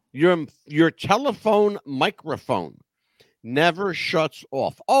 Your telephone microphone never shuts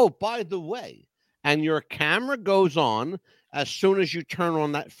off. Oh, by the way, and your camera goes on as soon as you turn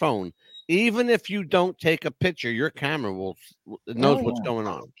on that phone. Even if you don't take a picture, your camera knows what's going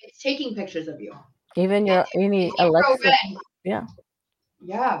on. It's taking pictures of you. Even your any Alexa. Yeah.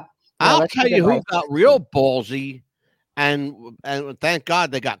 Yeah. I'll tell you who got real ballsy, and thank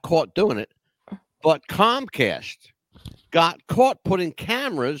God they got caught doing it. But Comcast got caught putting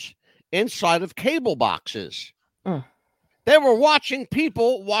cameras inside of cable boxes. They were watching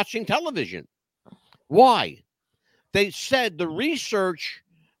people watching television. Why? They said the research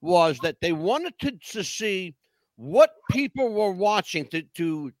was that they wanted to see what people were watching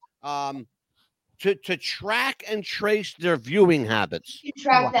to track and trace their viewing habits. You can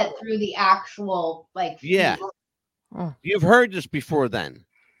track that through the actual Yeah. feed. You've heard this before then.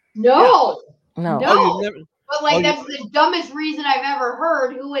 No. Yeah. No. Oh, but that's the dumbest reason I've ever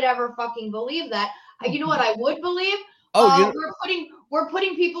heard. Who would ever fucking believe that? You know what I would believe? We're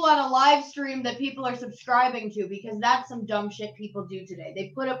putting people on a live stream that people are subscribing to, because that's some dumb shit people do today. They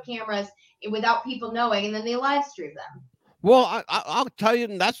put up cameras without people knowing, and then they live stream them. Well, I'll tell you,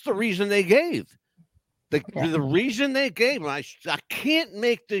 that's the reason they gave. The reason they gave. I can't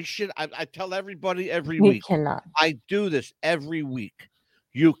make this shit. I tell everybody every week. You cannot. I do this every week.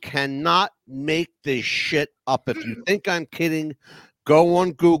 You cannot make this shit up. If you think I'm kidding, go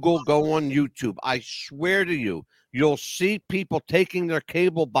on Google, go on YouTube. I swear to you, you'll see people taking their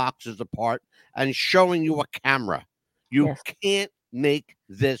cable boxes apart and showing you a camera. You can't make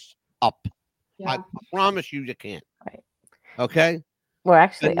this up. Yeah. I promise you can't. Right. Okay? Well,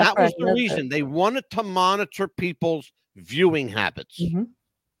 actually, and that was the reason. They wanted to monitor people's viewing habits.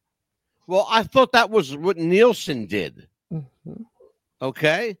 Well, I thought that was what Nielsen did.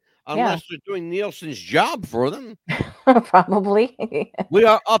 Okay? Unless they're doing Nielsen's job for them. Probably. We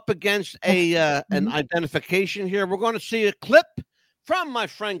are up against an identification here. We're going to see a clip from my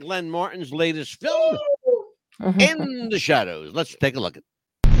friend Glenn Martin's latest film, In the Shadows. Let's take a look at it.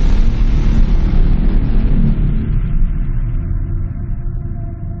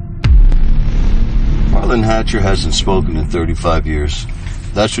 Marlon Hatcher hasn't spoken in 35 years.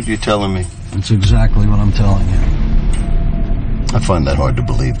 That's what you're telling me? That's exactly what I'm telling you. I find that hard to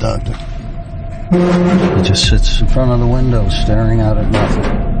believe, Doctor. He just sits in front of the window staring out at nothing.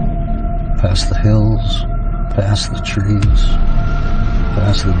 Past the hills, past the trees,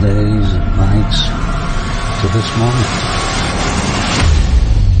 past the days and nights, to this moment.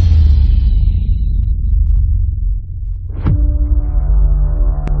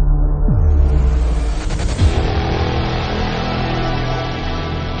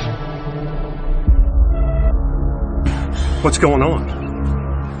 What's going on?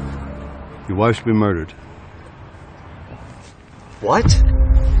 Your wife's been murdered. What?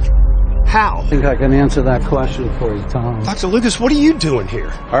 How? I think I can answer that question for you, Tom. Dr. Lucas, what are you doing here?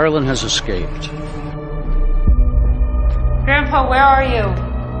 Harlan has escaped. Grandpa, where are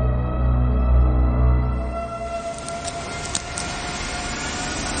you?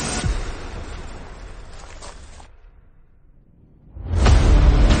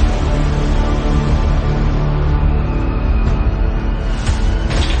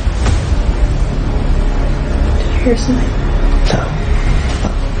 Hear something? No.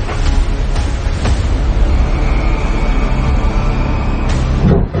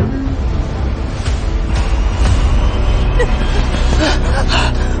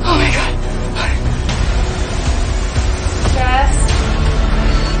 Oh my god. Jess?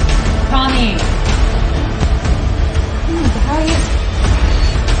 Tommy? How are you?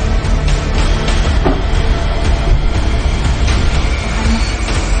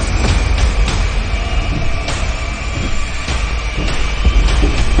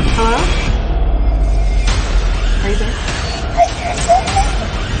 Hello? Are you there?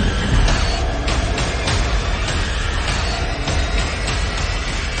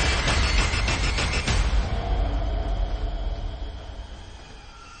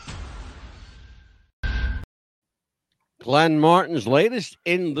 Glenn Martin's latest,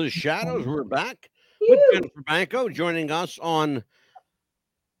 In the Shadows. We're back with Jennifer Banko joining us on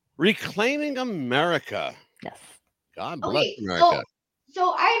Reclaiming America. Yes. God bless Okay, America.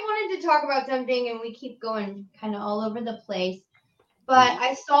 so I wanted to talk about something, and we keep going kind of all over the place. But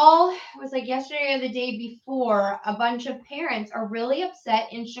I saw, it was like yesterday or the day before, a bunch of parents are really upset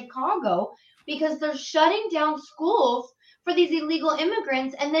in Chicago because they're shutting down schools for these illegal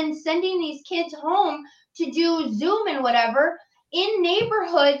immigrants and then sending these kids home to do Zoom and whatever in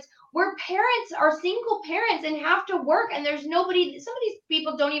neighborhoods where parents are single parents and have to work, and there's nobody. Some of these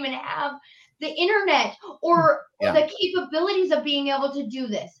people don't even have the internet or the capabilities of being able to do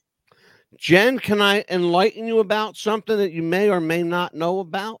this. Jen, can I enlighten you about something that you may or may not know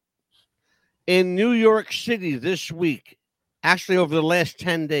about? In New York City this week, actually over the last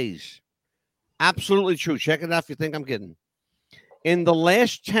 10 days, absolutely true. Check it out if you think I'm kidding. In the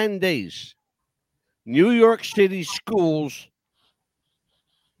last 10 days, New York City schools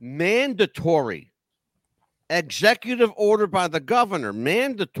mandatory executive order by the governor,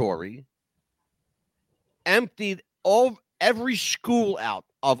 mandatory, emptied every school out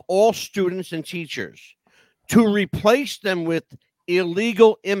of all students and teachers to replace them with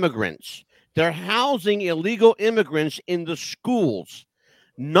illegal immigrants. They're housing illegal immigrants in the schools.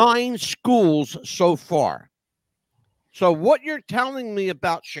 9 schools so far. So what you're telling me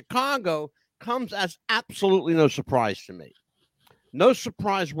about Chicago comes as absolutely no surprise to me. No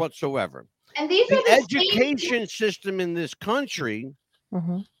surprise whatsoever. And these the are the education system in this country,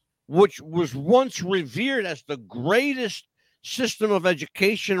 Mm-hmm. which was once revered as the greatest system of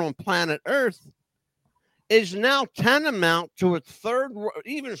education on planet Earth, is now tantamount to a third,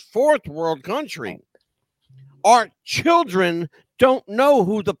 even fourth world country. Our children don't know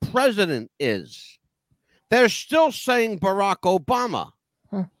who the president is. They're still saying Barack Obama.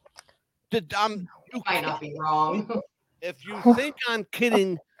 You might not be wrong. If you think I'm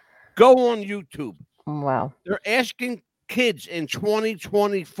kidding, go on YouTube. Wow. They're asking kids in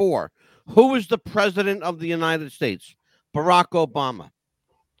 2024, who is the president of the United States? Barack Obama.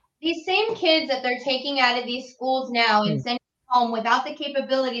 These same kids that they're taking out of these schools now and sending home without the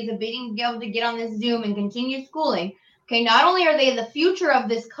capabilities of being able to get on this Zoom and continue schooling. Okay, not only are they the future of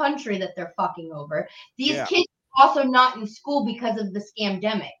this country that they're fucking over, these kids are also not in school because of the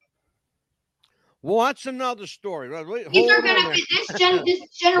scamdemic. Well, that's another story. These are going to be this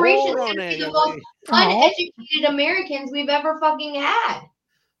generation is going to be the most uneducated Americans we've ever fucking had.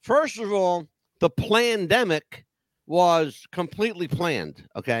 First of all, the pandemic was completely planned.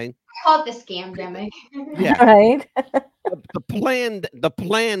 Okay, I call it the scamdemic. Yeah, Right. the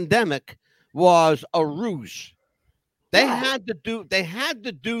pandemic was a ruse. They had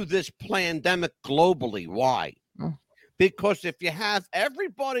to do this pandemic globally. Why? Because if you have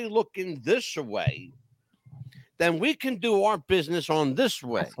everybody looking this way, then we can do our business on this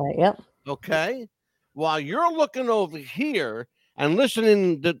way. That's right, yep. Okay? While you're looking over here and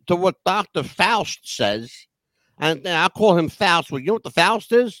listening to what Dr. Faust says, and I call him Faust. Well, you know what the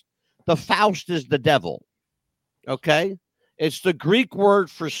Faust is? The Faust is the devil. Okay? It's the Greek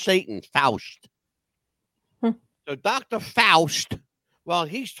word for Satan, Faust. So Dr. Faust, well,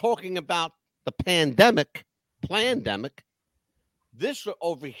 he's talking about the pandemic, this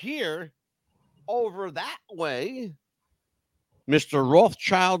over here, over that way, Mr.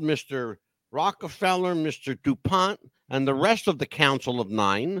 Rothschild, Mr. Rockefeller, Mr. DuPont, and the rest of the Council of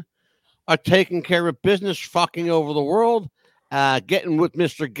Nine are taking care of business, fucking over the world, getting with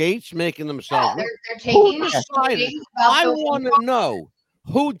Mr. Gates, making themselves. They're taking Who decided? I want to know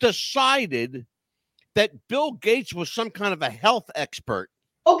who decided that Bill Gates was some kind of a health expert.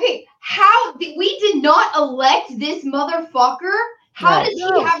 Okay, we did not elect this motherfucker? How does he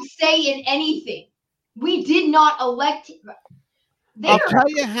have say in anything? We did not elect him. I'll tell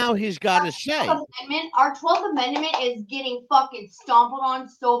you how he's got to say. Our 12th Amendment is getting fucking stomped on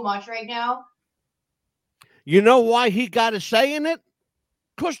so much right now. You know why he got a say in it?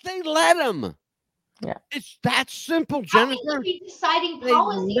 Because they let him. Yeah. It's that simple, Jennifer. How can he be deciding They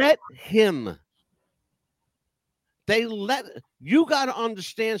policy? let him. You got to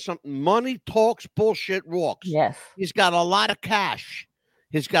understand something. Money talks, bullshit walks. Yes. He's got a lot of cash.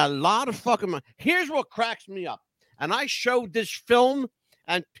 He's got a lot of fucking money. Here's what cracks me up. And I showed this film,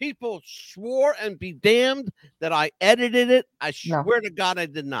 and people swore and be damned that I edited it. I swear to God I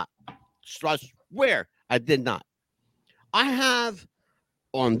did not. I swear I did not. I have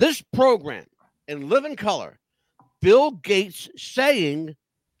on this program in living color, Bill Gates saying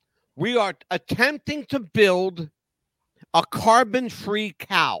we are attempting to build a carbon-free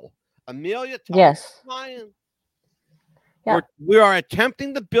cow. Amelia, yes. Yeah. We are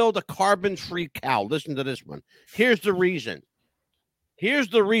attempting to build a carbon-free cow. Listen to this one. Here's the reason. You're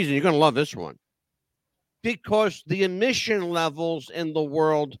going to love this one. Because the emission levels in the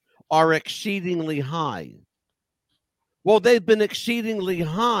world are exceedingly high. Well, they've been exceedingly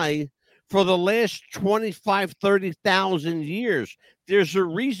high for the last 25, 30,000 years. There's a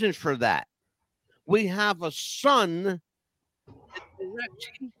reason for that. We have a sun that directs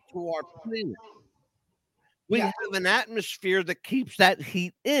heat to our planet. We have an atmosphere that keeps that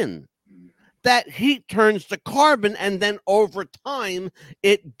heat in. That heat turns to carbon, and then over time,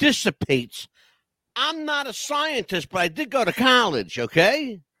 it dissipates. I'm not a scientist, but I did go to college,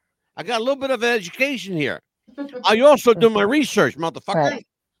 okay? I got a little bit of an education here. I also do my research, motherfucker. Right.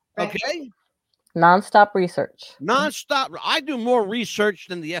 Okay? Nonstop research. Nonstop. I do more research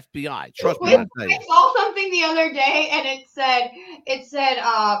than the FBI. Trust me. I saw something the other day, and it said,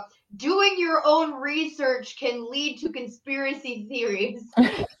 doing your own research can lead to conspiracy theories.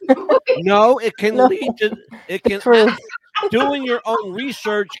 No, it can lead to doing your own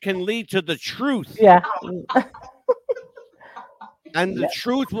research can lead to the truth. Yeah. And the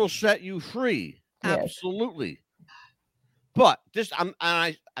truth will set you free. Yes. Absolutely. But this,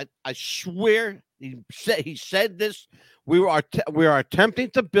 I swear, he said this. We are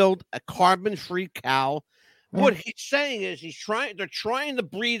attempting to build a carbon-free cow. What he's saying is they're trying to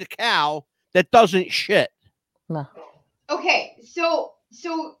breed a cow that doesn't shit. No. Okay, so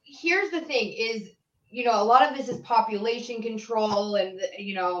here's the thing: is a lot of this is population control, and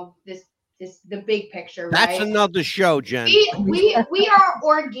the big picture. That's right? another show, Jen. We are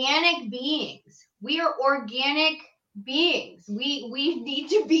organic beings. We are organic beings. We need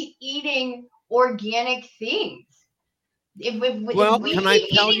to be eating organic things. If we can I keep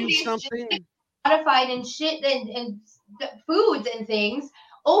tell eating you this something? Modified and shit and foods and things,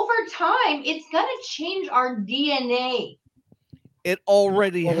 over time, it's gonna change our DNA. It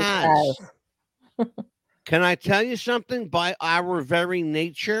already has. Can I tell you something? By our very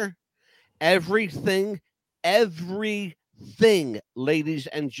nature, everything, ladies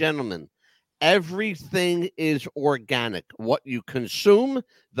and gentlemen, everything is organic. What you consume,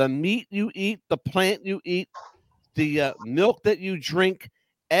 the meat you eat, the plant you eat, the milk that you drink,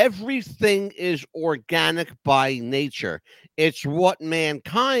 everything is organic by nature. It's what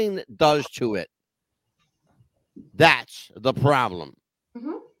mankind does to it. That's the problem.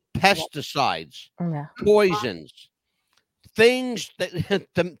 Mm-hmm. Pesticides, poisons, things that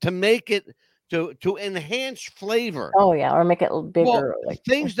to make it to enhance flavor. Oh yeah, or make it bigger. Well,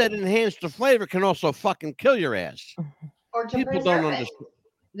 things that enhance the flavor can also fucking kill your ass. Or to People preserve don't it. understand.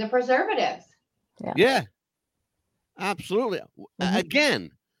 The preservatives. Yeah. Absolutely.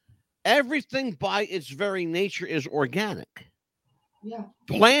 Again, everything by its very nature is organic. Yeah.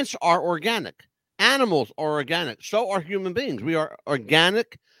 Plants are organic. Animals are organic. So are human beings. We are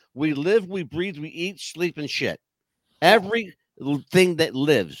organic. We live, we breathe, we eat, sleep, and shit. Everything that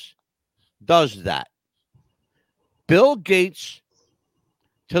lives does that. Bill Gates,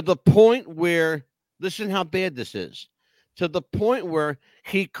 to the point where, listen how bad this is, to the point where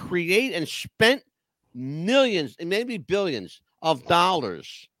he created and spent millions and maybe billions of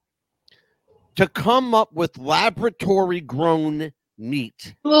dollars to come up with laboratory grown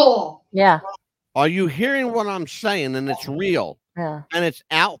meat. Oh. Yeah. Are you hearing what I'm saying? And it's real. Yeah. And it's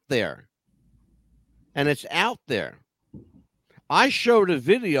out there. And it's out there. I showed a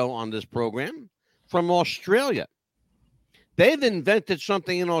video on this program from Australia. They've invented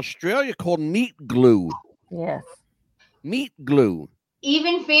something in Australia called meat glue. Yes. Meat glue.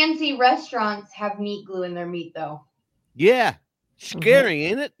 Even fancy restaurants have meat glue in their meat, though. Yeah. Scary,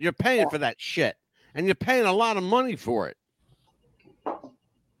 ain't it? You're paying for that shit. And you're paying a lot of money for it.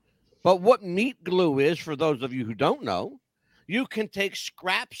 But what meat glue is, for those of you who don't know, you can take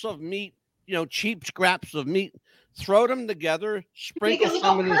scraps of meat, cheap scraps of meat, throw them together, sprinkle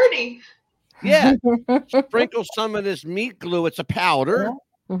some of this. Yeah. Sprinkle some of this meat glue. It's a powder.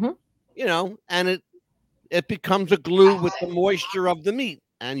 Mm-hmm. And it becomes a glue with the moisture of the meat.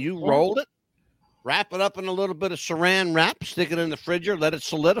 And you roll it, wrap it up in a little bit of saran wrap, stick it in the fridger, let it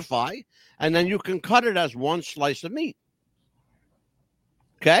solidify, and then you can cut it as one slice of meat.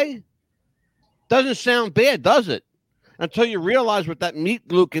 Okay? Doesn't sound bad, does it? Until you realize what that meat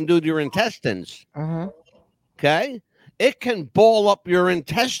glue can do to your intestines. Okay? It can ball up your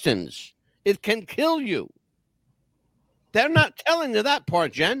intestines. It can kill you. They're not telling you that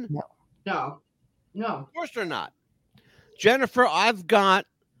part, Jen. No. Of course they're not. Jennifer, I've got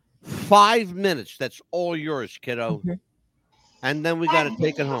 5 minutes. That's all yours, kiddo. And then we got to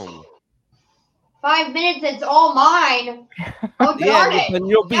take it home. 5 minutes, it's all mine. Oh, darn it. And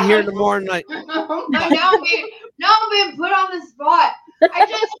you'll be here tomorrow night. now I'm being put on the spot.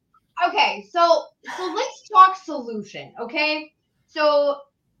 Okay, so let's talk solution, okay? So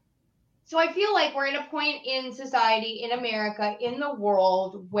So I feel like we're at a point in society, in America, in the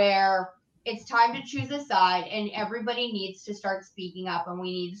world where it's time to choose a side and everybody needs to start speaking up and we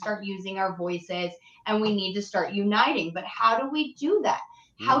need to start using our voices and we need to start uniting. But how do we do that?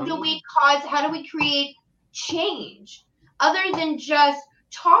 How do we create change other than just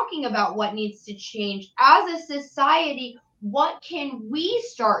talking about what needs to change as a society? What can we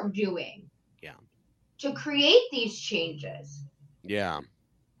start doing to create these changes? Yeah.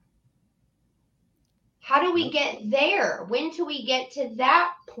 How do we get there? When do we get to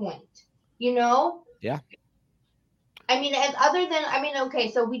that point? You know? Yeah. I mean,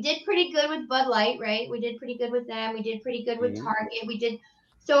 okay, so we did pretty good with Bud Light, right? We did pretty good with them. We did pretty good with Target.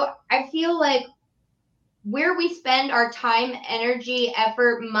 So I feel like where we spend our time, energy,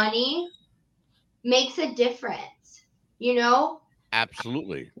 effort, money makes a difference, you know?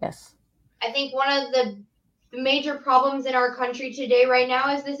 Absolutely. Yes. I think one of the major problems in our country today right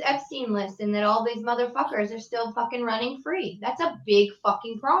now is this Epstein list and that all these motherfuckers are still fucking running free. That's a big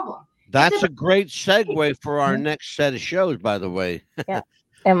fucking problem. That's a great segue for our next set of shows, by the way. Yeah.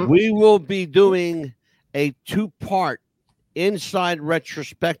 We will be doing a 2-part inside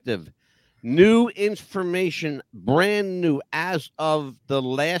retrospective. New information, brand new as of the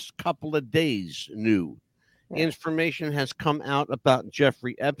last couple of days. New information has come out about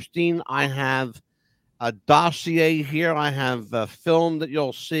Jeffrey Epstein. I have a dossier here. I have a film that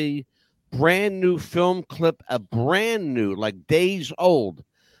you'll see, brand new film clip, a brand new, like days old,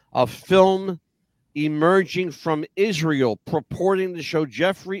 a film emerging from Israel purporting to show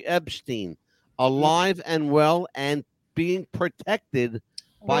Jeffrey Epstein alive and well and being protected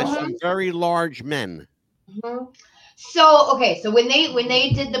by some very large men. So okay, so when they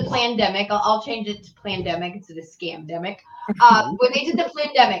did the pandemic, I'll change it to pandemic instead of scamdemic. When they did the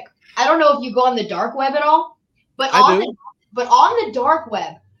pandemic, I don't know if you go on the dark web at all, but on the dark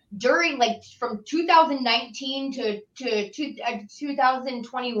web during like from 2019 to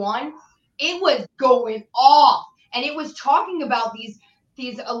 2021, it was going off, and it was talking about these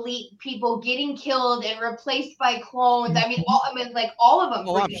elite people getting killed and replaced by clones. I mean, all of them.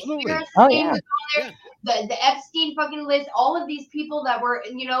 Oh, absolutely. Oh, yeah. The Epstein fucking list, all of these people that were,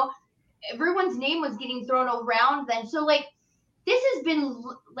 you know, everyone's name was getting thrown around then. So like, this has been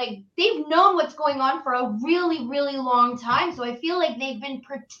like, they've known what's going on for a really, really long time. So I feel like they've been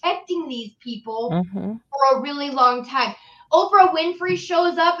protecting these people for a really long time. Oprah Winfrey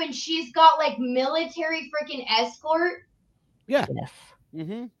shows up and she's got like military freaking escort. Yeah. Yes.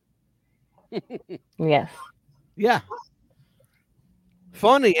 Mm-hmm. Yes. Yeah.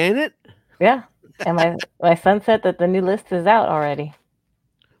 Funny, ain't it? Yeah. And my son said that the new list is out already.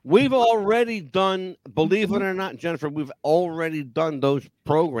 We've already done, believe it or not, Jennifer, we've already done those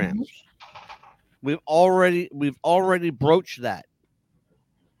programs. We've already broached that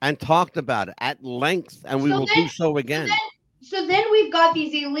and talked about it at length, and we will do so again. So then we've got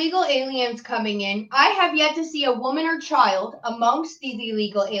these illegal aliens coming in. I have yet to see a woman or child amongst these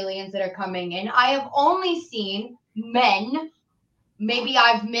illegal aliens that are coming in. I have only seen men. Maybe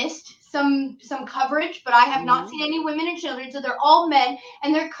I've missed some coverage, but I have not seen any women and children. So they're all men,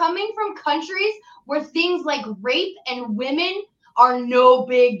 and they're coming from countries where things like rape and women are no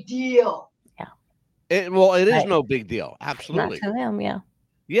big deal. Yeah. It is no big deal. Absolutely. Not to them, yeah.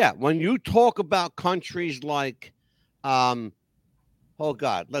 Yeah. When you talk about countries like, oh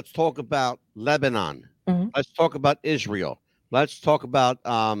God, let's talk about Lebanon. Let's talk about Israel. Let's talk about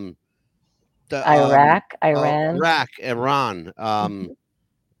Iraq, Iran,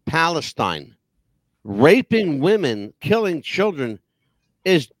 Palestine. Raping women, killing children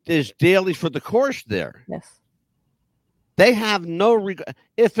is daily for the course there. Yes. They have no regard.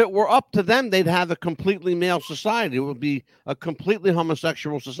 If it were up to them, they'd have a completely male society. It would be a completely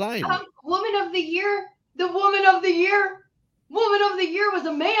homosexual society. Woman of the year. The woman of the year. Woman of the year was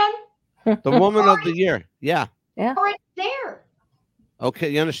a man. The woman of the year. Yeah. Yeah. Right there.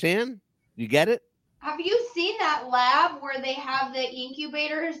 Okay, you understand? You get it? Have you seen that lab where they have the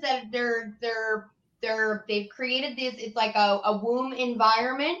incubators that they've created this? It's like a womb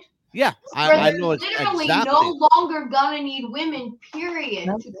environment. Yeah, I know it's literally exactly. no longer gonna need women. Period.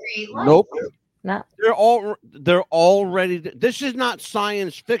 To create life. Nope. No. They're already. This is not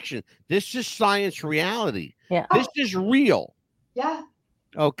science fiction. This is science reality. Yeah. This is real. Yeah.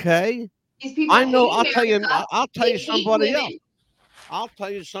 Okay. These people. I know. I'll tell you somebody else. Women. I'll tell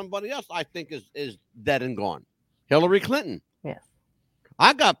you somebody else I think is dead and gone. Hillary Clinton. Yes.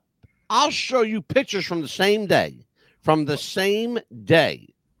 I'll show you pictures from the same day.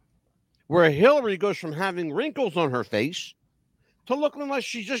 Where Hillary goes from having wrinkles on her face to looking like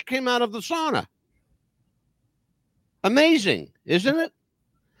she just came out of the sauna. Amazing, isn't it?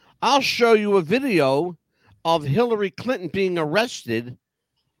 I'll show you a video of Hillary Clinton being arrested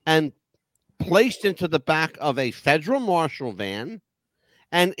and placed into the back of a federal marshal van.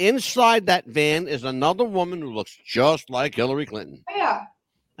 And inside that van is another woman who looks just like Hillary Clinton. Yeah.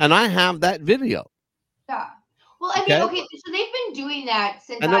 And I have that video. Yeah. Well, I mean, okay, so they've been doing that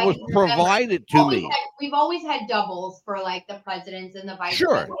since and it was provided to me. We've always had doubles for like the presidents and the vice Sure.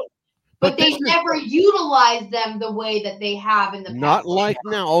 presidents. But they've never utilized them the way that they have in the past. Not like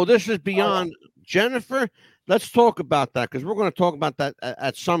now. Oh, this is beyond. Jennifer, let's talk about that because we're going to talk about that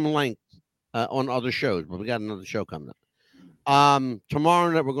at some length on other shows. But we got another show coming up. Tomorrow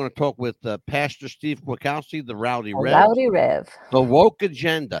night we're going to talk with Pastor Steve Kwiatkowski, the Rowdy Rev. Rowdy Rev. The woke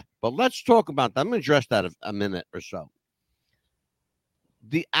agenda. But let's talk about that. I'm going to address that a minute or so.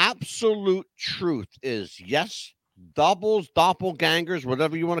 The absolute truth is, yes, doubles, doppelgangers,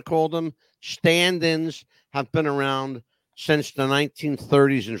 whatever you want to call them, stand-ins have been around since the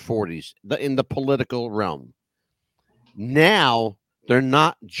 1930s and 40s in the political realm. Now, they're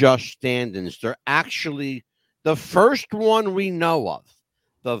not just stand-ins. They're actually the first one we know of.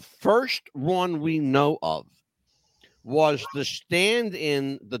 The first one we know of was the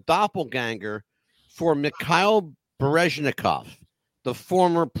stand-in, the doppelganger for Mikhail Baryshnikov, the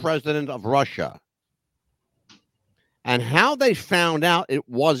former president of Russia. And how they found out it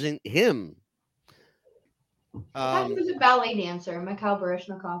wasn't him. I thought he was a ballet dancer, Mikhail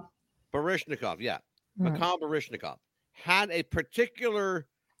Baryshnikov. Baryshnikov, yeah. Mikhail Baryshnikov had a particular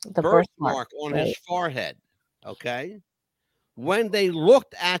the birthmark on his forehead, okay? When they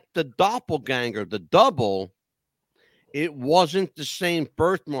looked at the doppelganger, the double, it wasn't the same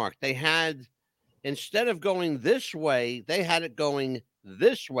birthmark. They had, instead of going this way, they had it going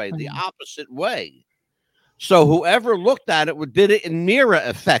this way, the opposite way. So whoever looked at it did it in mirror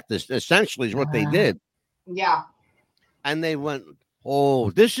effect, essentially is what they did. Yeah. And they went,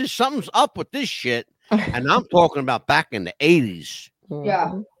 oh, something's up with this shit. And I'm talking about back in the 80s.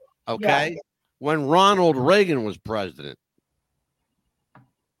 Yeah. Okay. Yeah. When Ronald Reagan was president.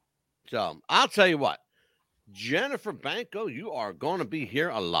 So I'll tell you what, Jennifer Banko, you are going to be here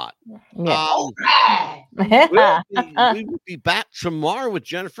a lot. Yeah. We will be back tomorrow with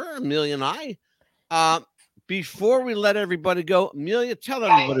Jennifer, Amelia, and I. Before we let everybody go, Amelia, tell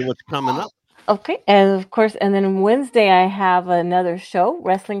everybody what's coming up. Okay, and of course, and then Wednesday I have another show,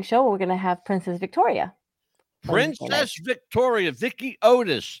 wrestling show. We're going to have Princess Victoria. Princess Victoria, Vicky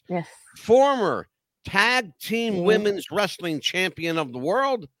Otis, yes, former tag team women's wrestling champion of the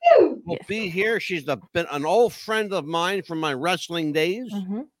world, will be here. She's been an old friend of mine from my wrestling days,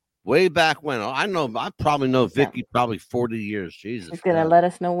 way back when. I probably know Vicky probably 40 years. Jesus, she's going to let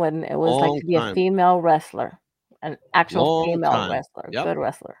us know when it was like to be a female wrestler, an actual female wrestler, good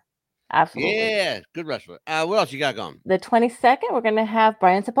wrestler. Absolutely. Yeah, good wrestler. What else you got going? The 22nd, we're going to have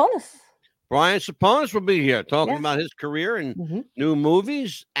Brian Saponis. Brian Saponis will be here talking about his career and new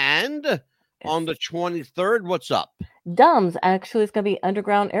movies. And on the 23rd, what's up? DUMS. Actually, it's going to be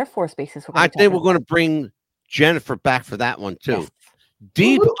underground Air Force bases. I think we're going to bring Jennifer back for that one, too. Yes.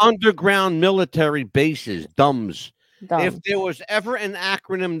 Deep underground military bases, DUMS. If there was ever an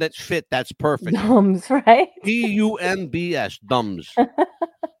acronym that fit, that's perfect. DUMS, right? DUMBS, DUMS.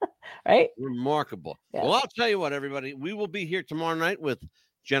 Right? Remarkable. Yeah. Well, I'll tell you what, everybody. We will be here tomorrow night with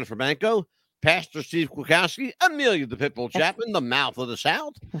Jennifer Banko, Pastor Steve Kwiatkowski, Amelia the Pitbull Chapman, the mouth of the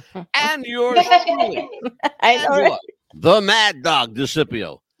South, and yours truly, Angela, the Mad Dog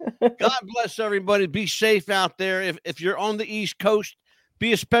DeCipio. God bless everybody. Be safe out there. If you're on the East Coast,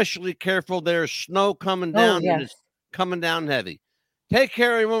 be especially careful. There's snow coming down. And it's coming down heavy. Take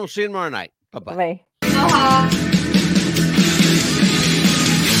care, everyone. We'll see you tomorrow night. Bye-bye. Bye.